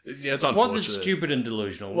 Yeah, it's unfortunate. Was it stupid and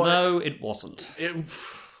delusional? Well, no, it wasn't.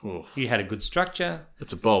 Oh, He had a good structure.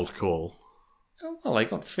 it's a bold call. Well, they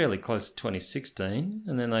got fairly close to 2016,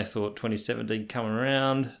 and then they thought 2017 coming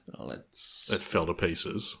around. Let's... It fell to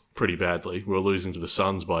pieces pretty badly. We were losing to the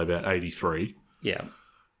Suns by about 83. Yeah.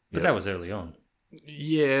 But Yeah. that was early on.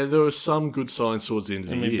 Yeah, there were some good signs towards the end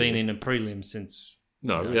of And the we've year. been in a prelim since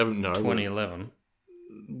No, we haven't. No, 2011.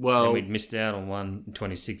 well, And we'd missed out on one in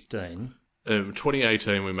 2016.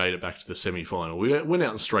 2018 we made it back to the semi-final. We went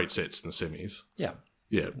out in straight sets in the semis. Yeah,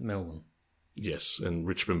 Yeah, Melbourne. yes, and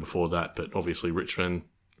Richmond before that, but obviously Richmond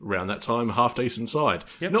around that time a half decent side.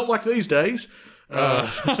 Yep. Not like these days. No,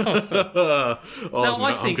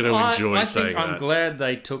 I'm going to enjoy saying I'm that. glad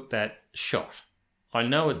they took that shot. I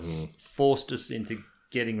know it's forced us into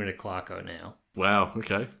getting rid of Clarko now. Wow.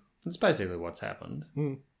 Okay. That's basically what's happened,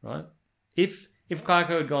 Hmm. right? If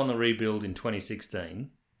Clarko had gone the rebuild in 2016,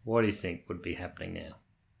 what do you think would be happening now?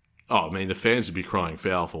 Oh, I mean, the fans would be crying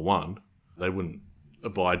foul for one. They wouldn't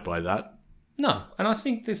abide by that. No, and I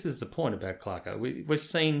think this is the point about Clarko. We've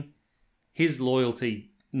seen his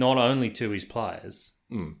loyalty not only to his players,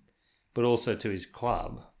 but also to his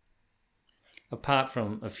club, apart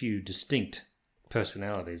from a few distinct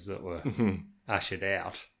personalities that were ushered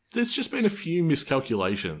out. There's just been a few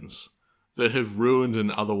miscalculations that have ruined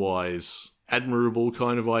an otherwise admirable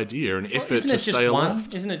kind of idea, an effort Isn't to it just stay one?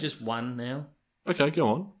 aloft. Isn't it just one now? Okay, go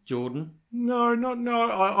on. Jordan? No.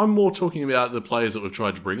 I'm more talking about the players that we've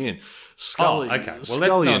tried to bring in. Scully, Oh, okay. Well,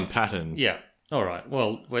 Scully let's and not- Patton. Yeah. All right.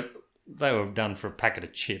 Well, they were done for a packet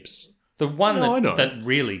of chips. The one No, I know. that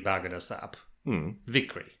really buggered us up, Hmm.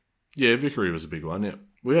 Vickery. Yeah, Vickery was a big one, yeah.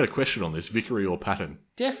 We had a question on this, Vickery or Patton.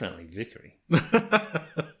 Definitely Vickery.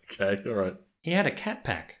 Okay, all right. He had a cat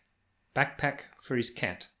backpack for his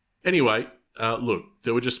cat. Anyway, look,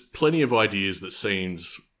 there were just plenty of ideas that seemed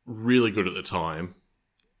really good at the time.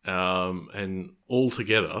 And all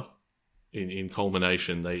together, in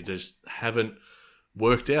culmination, they just haven't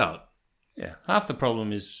worked out. Yeah. Half the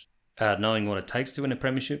problem is knowing what it takes to win a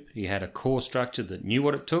premiership. He had a core structure that knew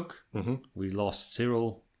what it took. Mm-hmm. We lost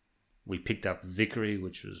Cyril. We picked up Vickery,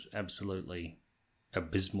 which was absolutely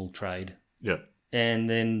abysmal trade. Yeah. And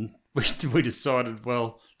then we decided,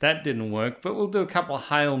 well, that didn't work, but we'll do a couple of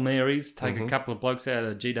Hail Marys, take a couple of blokes out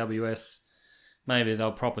of GWS. Maybe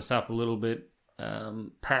they'll prop us up a little bit.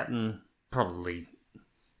 Patton probably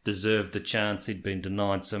deserved the chance. He'd been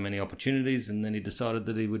denied so many opportunities, and then he decided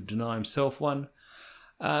that he would deny himself one.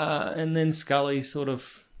 And then Scully sort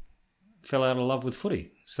of fell out of love with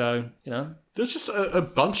footy. So, There's just a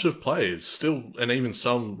bunch of players still, and even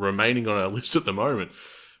some remaining on our list at the moment,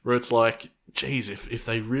 where it's like, geez, if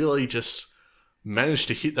they really just managed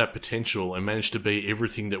to hit that potential and managed to be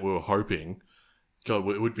everything that we were hoping, God,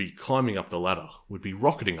 we would be climbing up the ladder. We'd be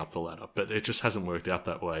rocketing up the ladder, but it just hasn't worked out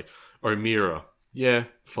that way. O'Meara, yeah,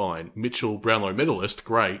 fine. Mitchell, Brownlow medalist,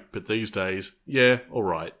 great, but these days, yeah, all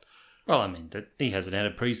right. well, I mean, he hasn't had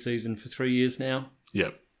a pre-season for 3 years now.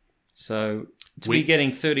 Yep. So to be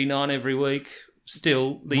getting 39 every week,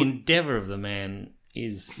 still, the endeavour of the man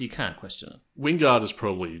is, you can't question it. Wingard is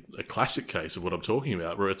probably a classic case of what I'm talking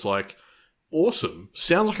about, where it's like, awesome,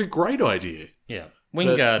 sounds like a great idea. Yeah.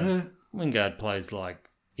 But, Wingard plays like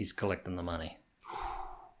he's collecting the money.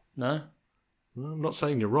 No? well, I'm not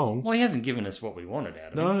saying you're wrong. Well, he hasn't given us what we wanted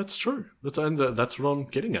out of him. No, it's true. That's what I'm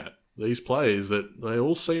getting at. These players, that they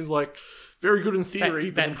all seemed like very good in theory,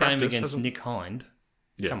 but in That game practice against hasn't... Nick Hind,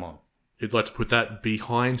 Yeah. come on. He'd like to put that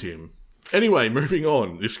behind him. Anyway, moving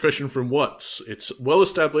on. This question from Watts. It's well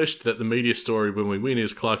established that the media story when we win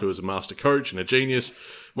is Clarko is a master coach and a genius.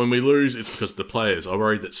 When we lose, it's because of the players. I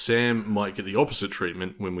worry that Sam might get the opposite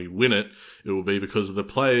treatment. When we win it, it will be because of the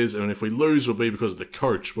players, and if we lose, it will be because of the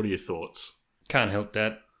coach. What are your thoughts? Can't help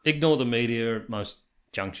that. Ignore the media at most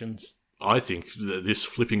junctions. I think that this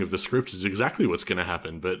flipping of the script is exactly what's going to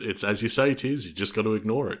happen. But it's, as you say, Tiz, you just got to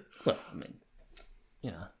ignore it. Well, I mean,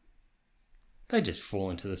 you know, they just fall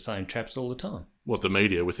into the same traps all the time. What, the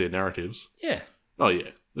media with their narratives? Yeah. Oh,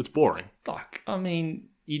 yeah. It's boring. Like, I mean,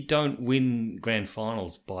 you don't win grand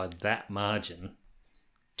finals by that margin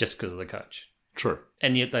just because of the coach. True.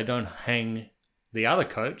 And yet they don't hang the other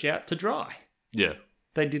coach out to dry. Yeah.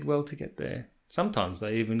 They did well to get there. Sometimes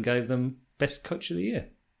they even gave them best coach of the year.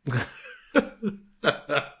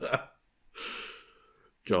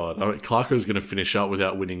 God, I mean, Clarko's going to finish up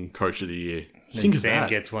without winning coach of the year. Think of Sam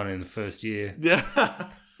gets one in the first year. Yeah.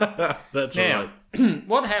 That's now, right.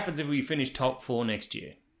 What happens if we finish top 4 next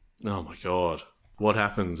year? Oh, my God. What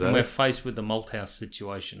happens? And we're faced with the Malthouse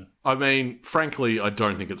situation. I mean, frankly, I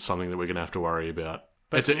don't think it's something that we're going to have to worry about.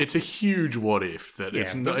 But it's a huge what if that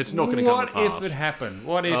it's not going to come to pass. What if it happened?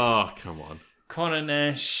 What if come on. Conor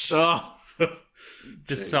Nash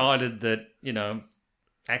decided that, you know,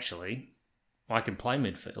 actually, I can play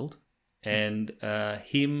midfield, and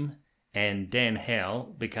him and Dan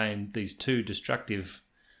Howe became these two destructive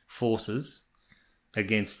forces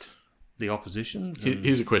against the oppositions.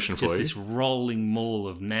 Here's a question for you. Just this rolling maul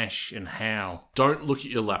of Nash and Howe. Don't look at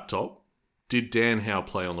your laptop. Did Dan Howe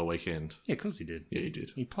play on the weekend? Yeah, of course he did. Yeah, he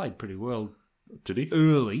did. He played pretty well. Did he?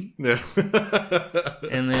 Early. Yeah.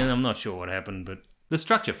 And then I'm not sure what happened, but the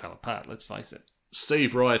structure fell apart, let's face it.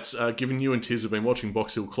 Steve writes, given you and Tiz have been watching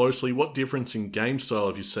Box Hill closely, what difference in game style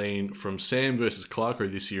have you seen from Sam versus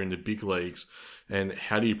Clarko this year in the big leagues, and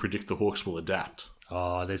how do you predict the Hawks will adapt?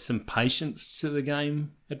 Oh, there's some patience to the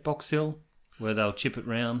game at Box Hill where they'll chip it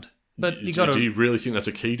round. But you got to. Do you really think that's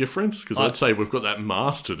a key difference? Because I'd say we've got that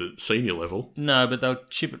mastered at senior level. No, but they'll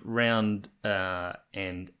chip it round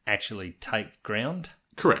and actually take ground.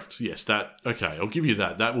 Correct. Yes. Okay. I'll give you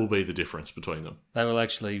that. That will be the difference between them. They will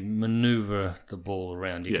actually manoeuvre the ball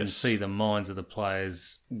around. You can Yes. see the minds of the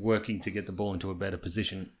players working to get the ball into a better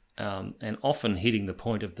position, and often hitting the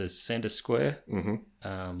point of the centre square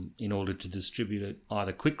in order to distribute it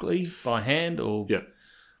either quickly by hand or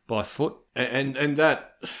by foot. And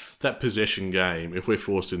that possession game, if we're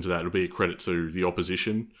forced into that, it'll be a credit to the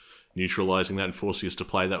opposition neutralising that and forcing us to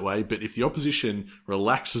play that way. But if the opposition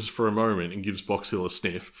relaxes for a moment and gives Box Hill a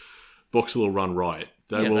sniff, Box Hill will run right.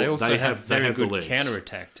 They also have very good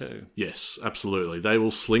counter-attack too. Yes, absolutely. They will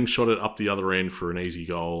slingshot it up the other end for an easy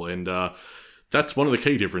goal. And that's one of the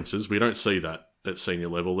key differences. We don't see that at senior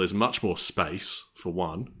level. There's much more space, for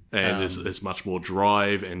one. And there's much more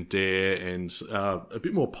drive and dare and a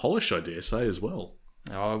bit more polish, I dare say, as well.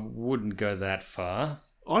 I wouldn't go that far.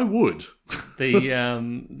 I would.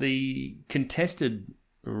 The contested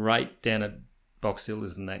rate down at Box Hill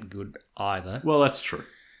isn't that good either. Well, that's true.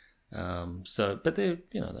 But they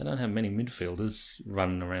don't have many midfielders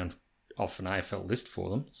running around off an AFL list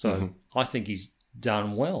for them. So I think he's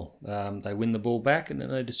done well. They win the ball back and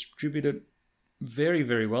then they distribute it very,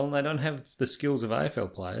 very well. And they don't have the skills of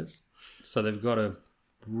AFL players, so they've got to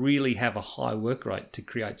really have a high work rate to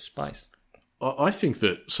create space. I think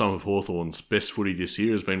that some of Hawthorn's best footy this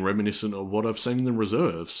year has been reminiscent of what I've seen in the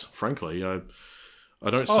reserves, frankly. I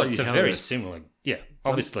don't see it's how very similar. Yeah,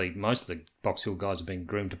 obviously most of the Box Hill guys have been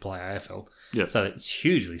groomed to play AFL. Yeah. So it's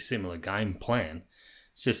hugely similar game plan.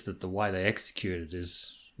 It's just that the way they execute it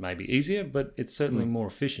is maybe easier, but it's certainly more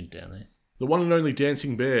efficient down there. The one and only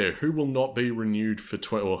Dancing Bear, who will not be renewed for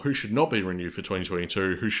who should not be renewed for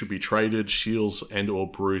 2022, who should be traded, Shields and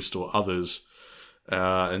or Bruce or others.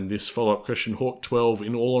 And this follow-up question, Hawk 12,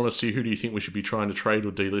 in all honesty, who do you think we should be trying to trade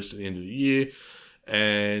or delist at the end of the year?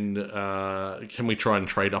 And can we try and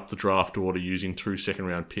trade up the draft order using 2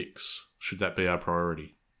 second-round picks? Should that be our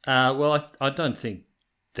priority? Well, I don't think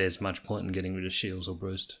there's much point in getting rid of Shields or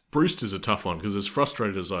Bruce. Bruce is a tough one, because as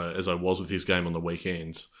frustrated as I was with his game on the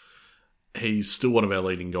weekend, he's still one of our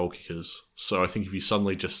leading goal kickers. So I think if you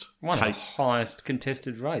suddenly just One of the highest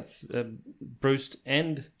contested rates, Bruce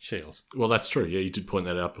and Shields. Well, that's true. Yeah, you did point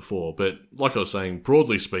that out before. But like I was saying,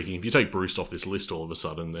 broadly speaking, if you take Bruce off this list all of a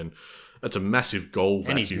sudden, then that's a massive goal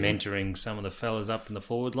vacuum. And he's mentoring some of the fellas up in the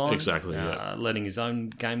forward line. Exactly, yeah. Letting his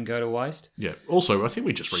own game go to waste. Yeah. Also, I think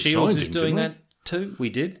we just re-signed Shields him, is doing that too. We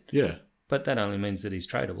did. Yeah. But that only means that he's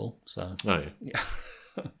tradable. So. Oh,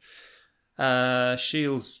 yeah.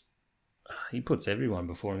 Shields, he puts everyone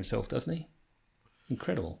before himself, doesn't he?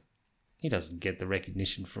 Incredible. He doesn't get the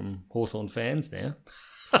recognition from Hawthorn fans now.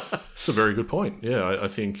 It's a very good point. Yeah, I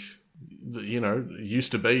think, it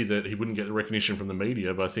used to be that he wouldn't get the recognition from the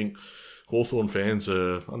media, but I think Hawthorn fans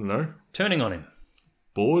are, I don't know, turning on him.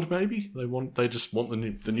 Bored, maybe? They just want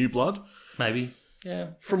the new blood? Maybe,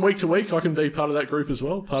 yeah. From week to week, I can be part of that group as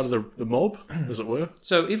well, part of the mob, as it were.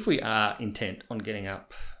 So if we are intent on getting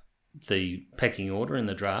up the pecking order in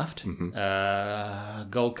the draft.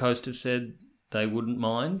 Gold Coast have said they wouldn't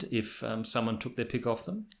mind if someone took their pick off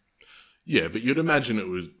them. Yeah, but you'd imagine it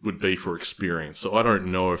would be for experience. So I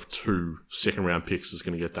don't know if 2 second-round picks is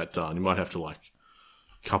going to get that done. You might have to,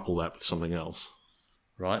 couple that with something else.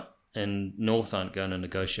 Right. And North aren't going to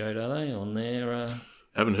negotiate, are they, on their...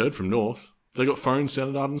 Haven't heard from North. They got phones down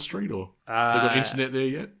at Arden Street, or they got internet there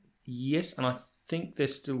yet? Yes, and I think they're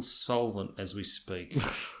still solvent as we speak.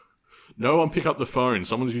 No one pick up the phone.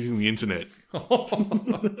 Someone's using the internet. No,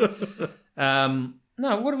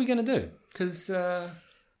 what are we going to do? Because...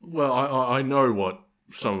 Well, I know what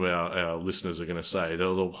some of our listeners are going to say.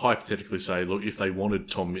 They'll hypothetically say, look, if they wanted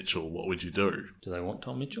Tom Mitchell, what would you do? Do they want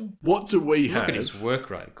Tom Mitchell? What do we have? Look at his work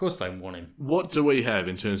rate. Of course they want him. What do we have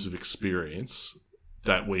in terms of experience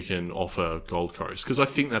that we can offer Gold Coast? Because I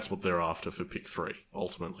think that's what they're after for pick 3,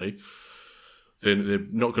 ultimately. They're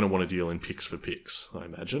not going to want to deal in picks for picks, I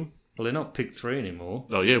imagine. Well, they're not pick 3 anymore.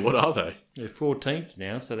 Oh, yeah, what are they? They're 14th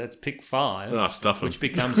now, so that's pick 5. Ah, stuff 'em. Which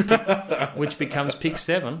becomes pick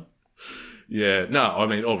 7. Yeah, no, I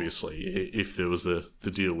mean, obviously, if there was the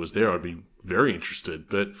deal was there, I'd be very interested.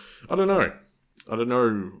 But I don't know. I don't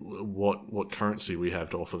know what currency we have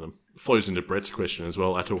to offer them. Flows into Brett's question as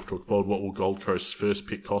well. At Talk Pod, what will Gold Coast's first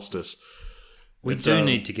pick cost us? We do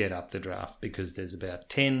need to get up the draft because there's about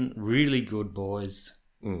 10 really good boys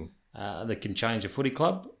that can change a footy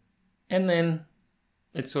club. And then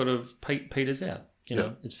it sort of peters out. You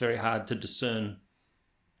know, it's very hard to discern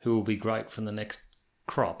who will be great from the next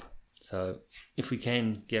crop. So if we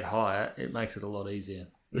can get higher, it makes it a lot easier.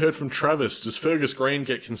 We heard from Travis. Does Fergus Green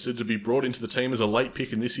get considered to be brought into the team as a late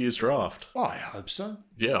pick in this year's draft? I hope so.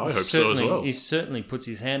 Yeah, I hope so as well. He certainly puts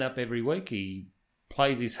his hand up every week. He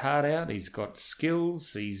plays his heart out. He's got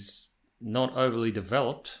skills. He's not overly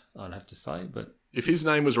developed, I'd have to say. But if his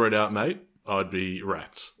name was read out, mate, I'd be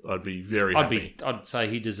rapt. I'd be very happy. I'd say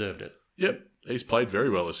he deserved it. Yep. He's played very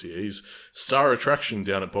well this year. He's star attraction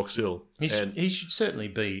down at Box Hill. He should certainly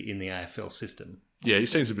be in the AFL system. Yeah, he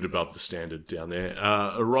seems a bit above the standard down there.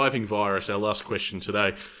 Arriving Virus, our last question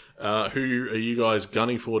today. Who are you guys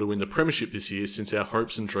gunning for to win the premiership this year, since our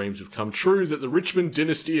hopes and dreams have come true that the Richmond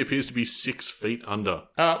dynasty appears to be 6 feet under?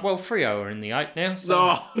 Well, Freo are in the 8 now. So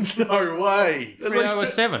oh, no way. Freo are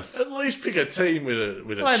 7th. At least pick a team with a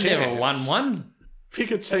chance. They've never won one.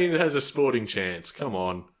 Pick a team that has a sporting chance. Come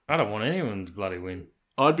on. I don't want anyone to bloody win.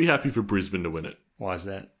 I'd be happy for Brisbane to win it. Why is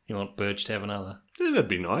that? You want Birch to have another? Yeah, that'd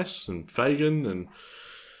be nice. And Fagan, and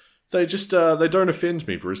they just they don't offend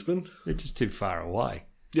me, Brisbane. They're just too far away.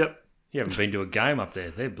 Yep. You haven't been to a game up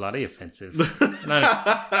there. They're bloody offensive.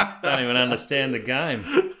 don't even understand the game.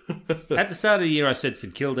 At the start of the year, I said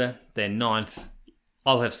St Kilda. They're 9th.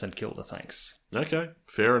 I'll have St Kilda, thanks. Okay,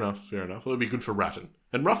 fair enough. Well, it'd be good for Ratton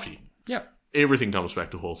and Ruffy. Yep. Everything comes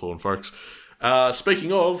back to Hawthorn, folks.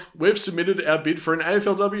 Speaking of, we've submitted our bid for an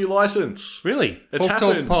AFLW licence. Really? It's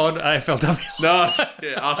happened. Pod AFLW. No,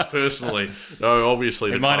 yeah, us personally. No,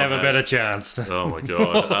 obviously. It might have a better chance. Oh, my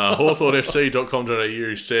God.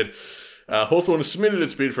 HawthornFC.com.au said Hawthorn has submitted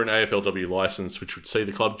its bid for an AFLW licence, which would see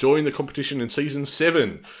the club join the competition in Season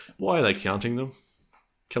 7. Why are they counting them?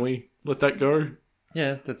 Can we let that go?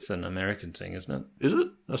 Yeah, that's an American thing, isn't it? Is it?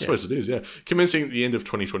 I suppose it is, yeah. Commencing at the end of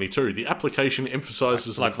 2022, the application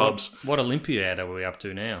emphasises the club's... What Olympiad are we up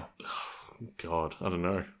to now? God, I don't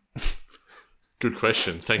know. Good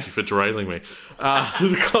question. Thank you for derailing me.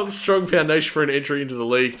 The club's strong foundation for an entry into the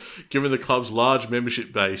league, given the club's large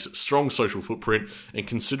membership base, strong social footprint, and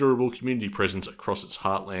considerable community presence across its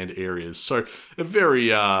heartland areas. So, a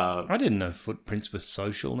very... I didn't know footprints were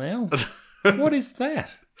social now. What is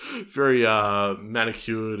that? Very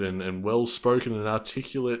manicured and well-spoken and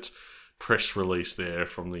articulate press release there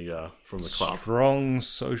from the club. Strong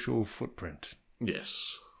social footprint.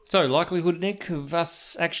 Yes. So, likelihood, Nick, of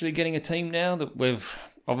us actually getting a team now that we've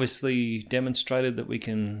obviously demonstrated that we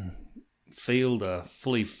can field a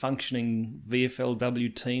fully functioning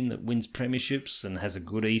VFLW team that wins premierships and has a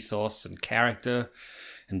good ethos and character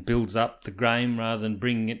and builds up the game rather than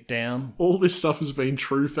bringing it down. All this stuff has been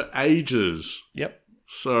true for ages. Yep.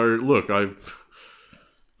 So, look,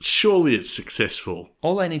 surely it's successful.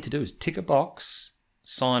 All they need to do is tick a box,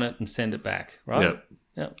 sign it, and send it back, right?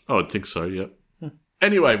 Yep. I would think so, yep.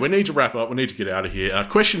 Anyway, we need to wrap up. We need to get out of here.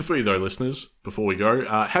 Question for you, though, listeners, before we go.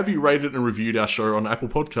 Have you rated and reviewed our show on Apple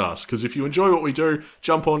Podcasts? Because if you enjoy what we do,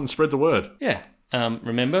 jump on and spread the word. Yeah.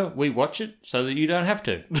 Remember, we watch it so that you don't have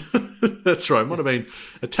to. That's right. Might have been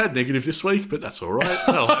a tad negative this week, but that's all right.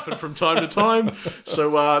 That'll happen from time to time.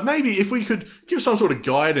 So maybe if we could give some sort of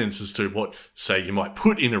guidance as to what, say, you might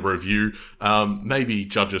put in a review, maybe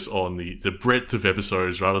judge us on the breadth of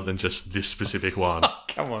episodes rather than just this specific one.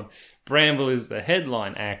 Come on. Bramble is the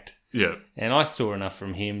headline act. Yeah. And I saw enough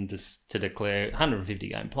from him to declare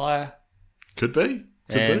 150-game player. Could be.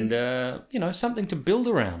 Something to build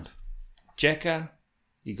around. Jekka,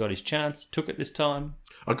 he got his chance, took it this time.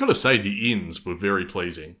 I've got to say the ins were very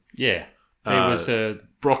pleasing. Yeah. There was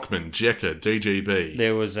Brockman, Jekka, DGB.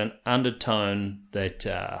 There was an undertone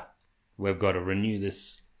that we've got to renew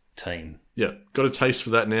this team. Yeah, got a taste for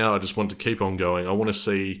that now. I just want to keep on going. I want to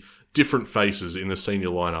see different faces in the senior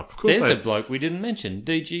lineup. Of course, there's a bloke we didn't mention,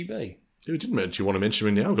 DGB. You didn't mention. You want to mention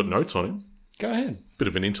him now? I've got notes on him. Go ahead. Bit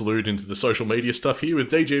of an interlude into the social media stuff here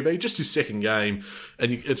with DGB. Just his second game,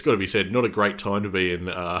 and it's got to be said, not a great time to be in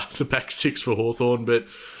the back six for Hawthorn. But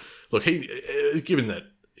look, he, given that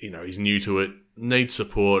he's new to it, needs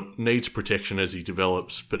support, needs protection as he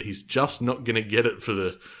develops, but he's just not going to get it for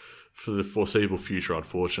the foreseeable future.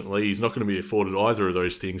 Unfortunately, he's not going to be afforded either of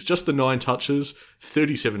those things. Just the 9 touches,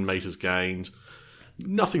 37 metres gained,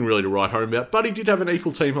 nothing really to write home about. But he did have an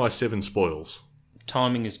equal team high 7 spoils.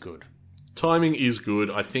 Timing is good. Timing is good.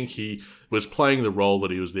 I think he was playing the role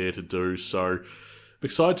that he was there to do. So, I'm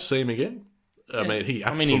excited to see him again. I mean, he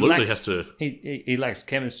absolutely has to... He lacks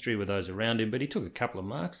chemistry with those around him, but he took a couple of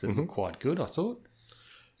marks that were quite good, I thought.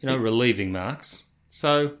 Relieving marks.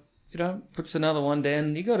 So, puts another one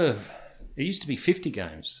down. You got to... It used to be 50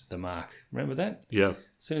 games, the mark. Remember that? Yeah. As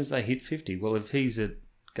soon as they hit 50, well, if he's at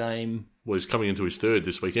game... Well, he's coming into his 3rd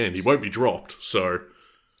this weekend. He won't be dropped, so...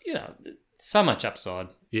 So much upside.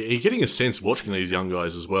 Yeah, you're getting a sense watching these young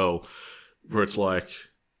guys as well, where it's like,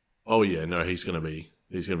 oh yeah, no, he's gonna be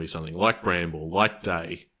something like Bramble, like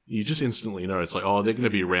Day. You just instantly know it's like, oh, they're gonna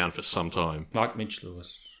be around for some time. Like Mitch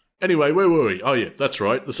Lewis. Anyway, where were we? Oh yeah, that's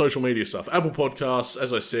right, the social media stuff. Apple Podcasts,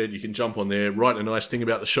 as I said, you can jump on there, write a nice thing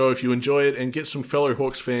about the show if you enjoy it, and get some fellow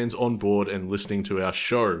Hawks fans on board and listening to our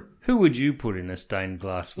show. Who would you put in a stained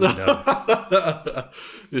glass window?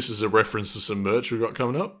 This is a reference to some merch we've got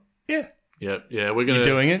coming up. Yeah. Yeah, we're gonna. You're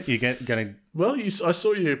doing it. You're gonna. Well, I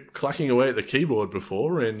saw you clacking away at the keyboard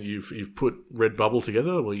before, and you've put Redbubble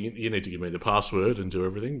together. Well, you need to give me the password and do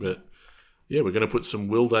everything, but yeah, we're going to put some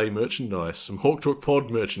Will Day merchandise, some Hawk Talk Pod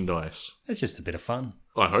merchandise. It's just a bit of fun.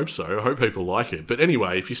 I hope so. I hope people like it. But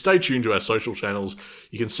anyway, if you stay tuned to our social channels,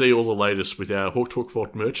 you can see all the latest with our Hawk Talk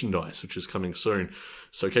Pod merchandise, which is coming soon.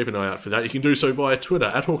 So keep an eye out for that. You can do so via Twitter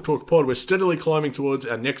at Hawk Talk Pod. We're steadily climbing towards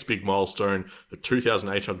our next big milestone of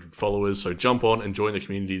 2,800 followers. So jump on and join the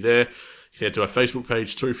community there. You can head to our Facebook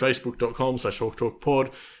page too,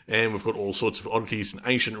 facebook.com/HawkTalkPod. And we've got all sorts of oddities and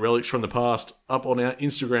ancient relics from the past up on our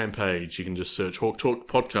Instagram page. You can just search Hawk Talk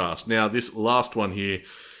Podcast. Now, this last one here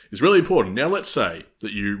is really important. Now, let's say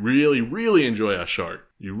that you really, really enjoy our show.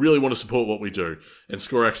 You really want to support what we do and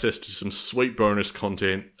score access to some sweet bonus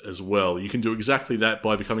content as well. You can do exactly that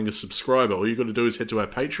by becoming a subscriber. All you've got to do is head to our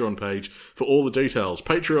Patreon page for all the details.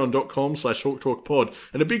 Patreon.com/HawkTalkPod.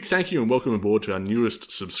 And a big thank you and welcome aboard to our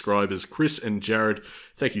newest subscribers, Chris and Jared.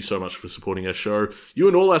 Thank you so much for supporting our show. You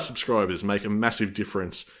and all our subscribers make a massive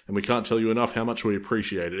difference, and we can't tell you enough how much we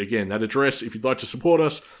appreciate it. Again, that address, if you'd like to support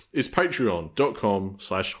us, is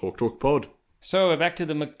patreon.com/HawkTalkPod. So we're back to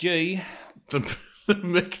the McG.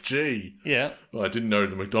 McG. Yeah. Well, I didn't know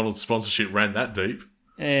the McDonald's sponsorship ran that deep.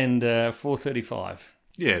 And 4:35.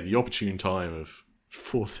 Yeah, the opportune time of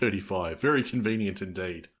 4:35. Very convenient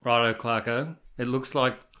indeed. Righto, Clarko. It looks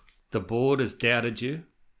like the board has doubted you,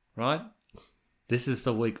 right? This is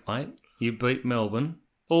the week, mate. You beat Melbourne.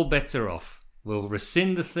 All bets are off. We'll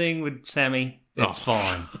rescind the thing with Sammy. It's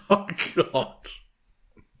fine. Oh, God.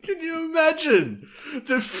 Can you imagine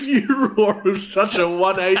the furor of such a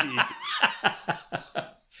 180?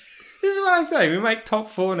 This is what I'm saying. We make top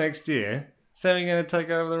 4 next year. Sammy going to take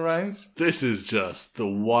over the reins? This is just the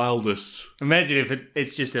wildest. Imagine if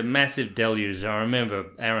it's just a massive deluge. I remember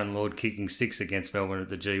Aaron Lord kicking 6 against Melbourne at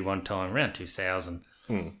the G one time, around 2000.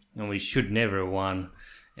 And we should never have won.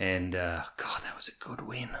 And, God, that was a good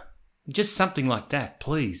win. Just something like that,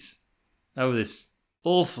 please. Over this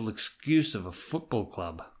awful excuse of a football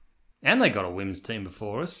club. And they got a women's team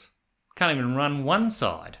before us. Can't even run one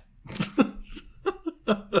side.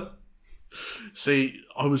 See,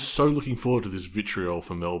 I was so looking forward to this vitriol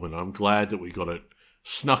for Melbourne. I'm glad that we got it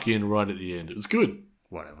snuck in right at the end. It was good.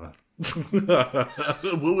 Whatever.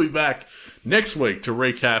 We'll be back next week to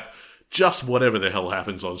recap just whatever the hell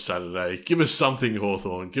happens on Saturday. Give us something,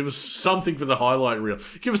 Hawthorn. Give us something for the highlight reel.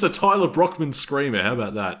 Give us a Tyler Brockman screamer. How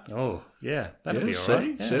about that? Oh, yeah. That'd be all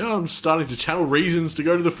right. Yeah. See, I'm starting to channel reasons to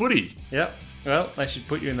go to the footy. Yep. Well, they should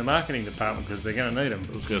put you in the marketing department because they're going to need them.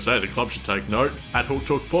 I was going to say, the club should take note at Hawk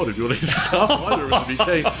Talk Pod if you want to hit us up. Either of us would be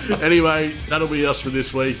keen. Anyway, that'll be us for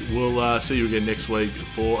this week. We'll see you again next week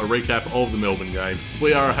for a recap of the Melbourne game.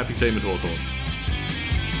 We are a happy team at Hawthorn.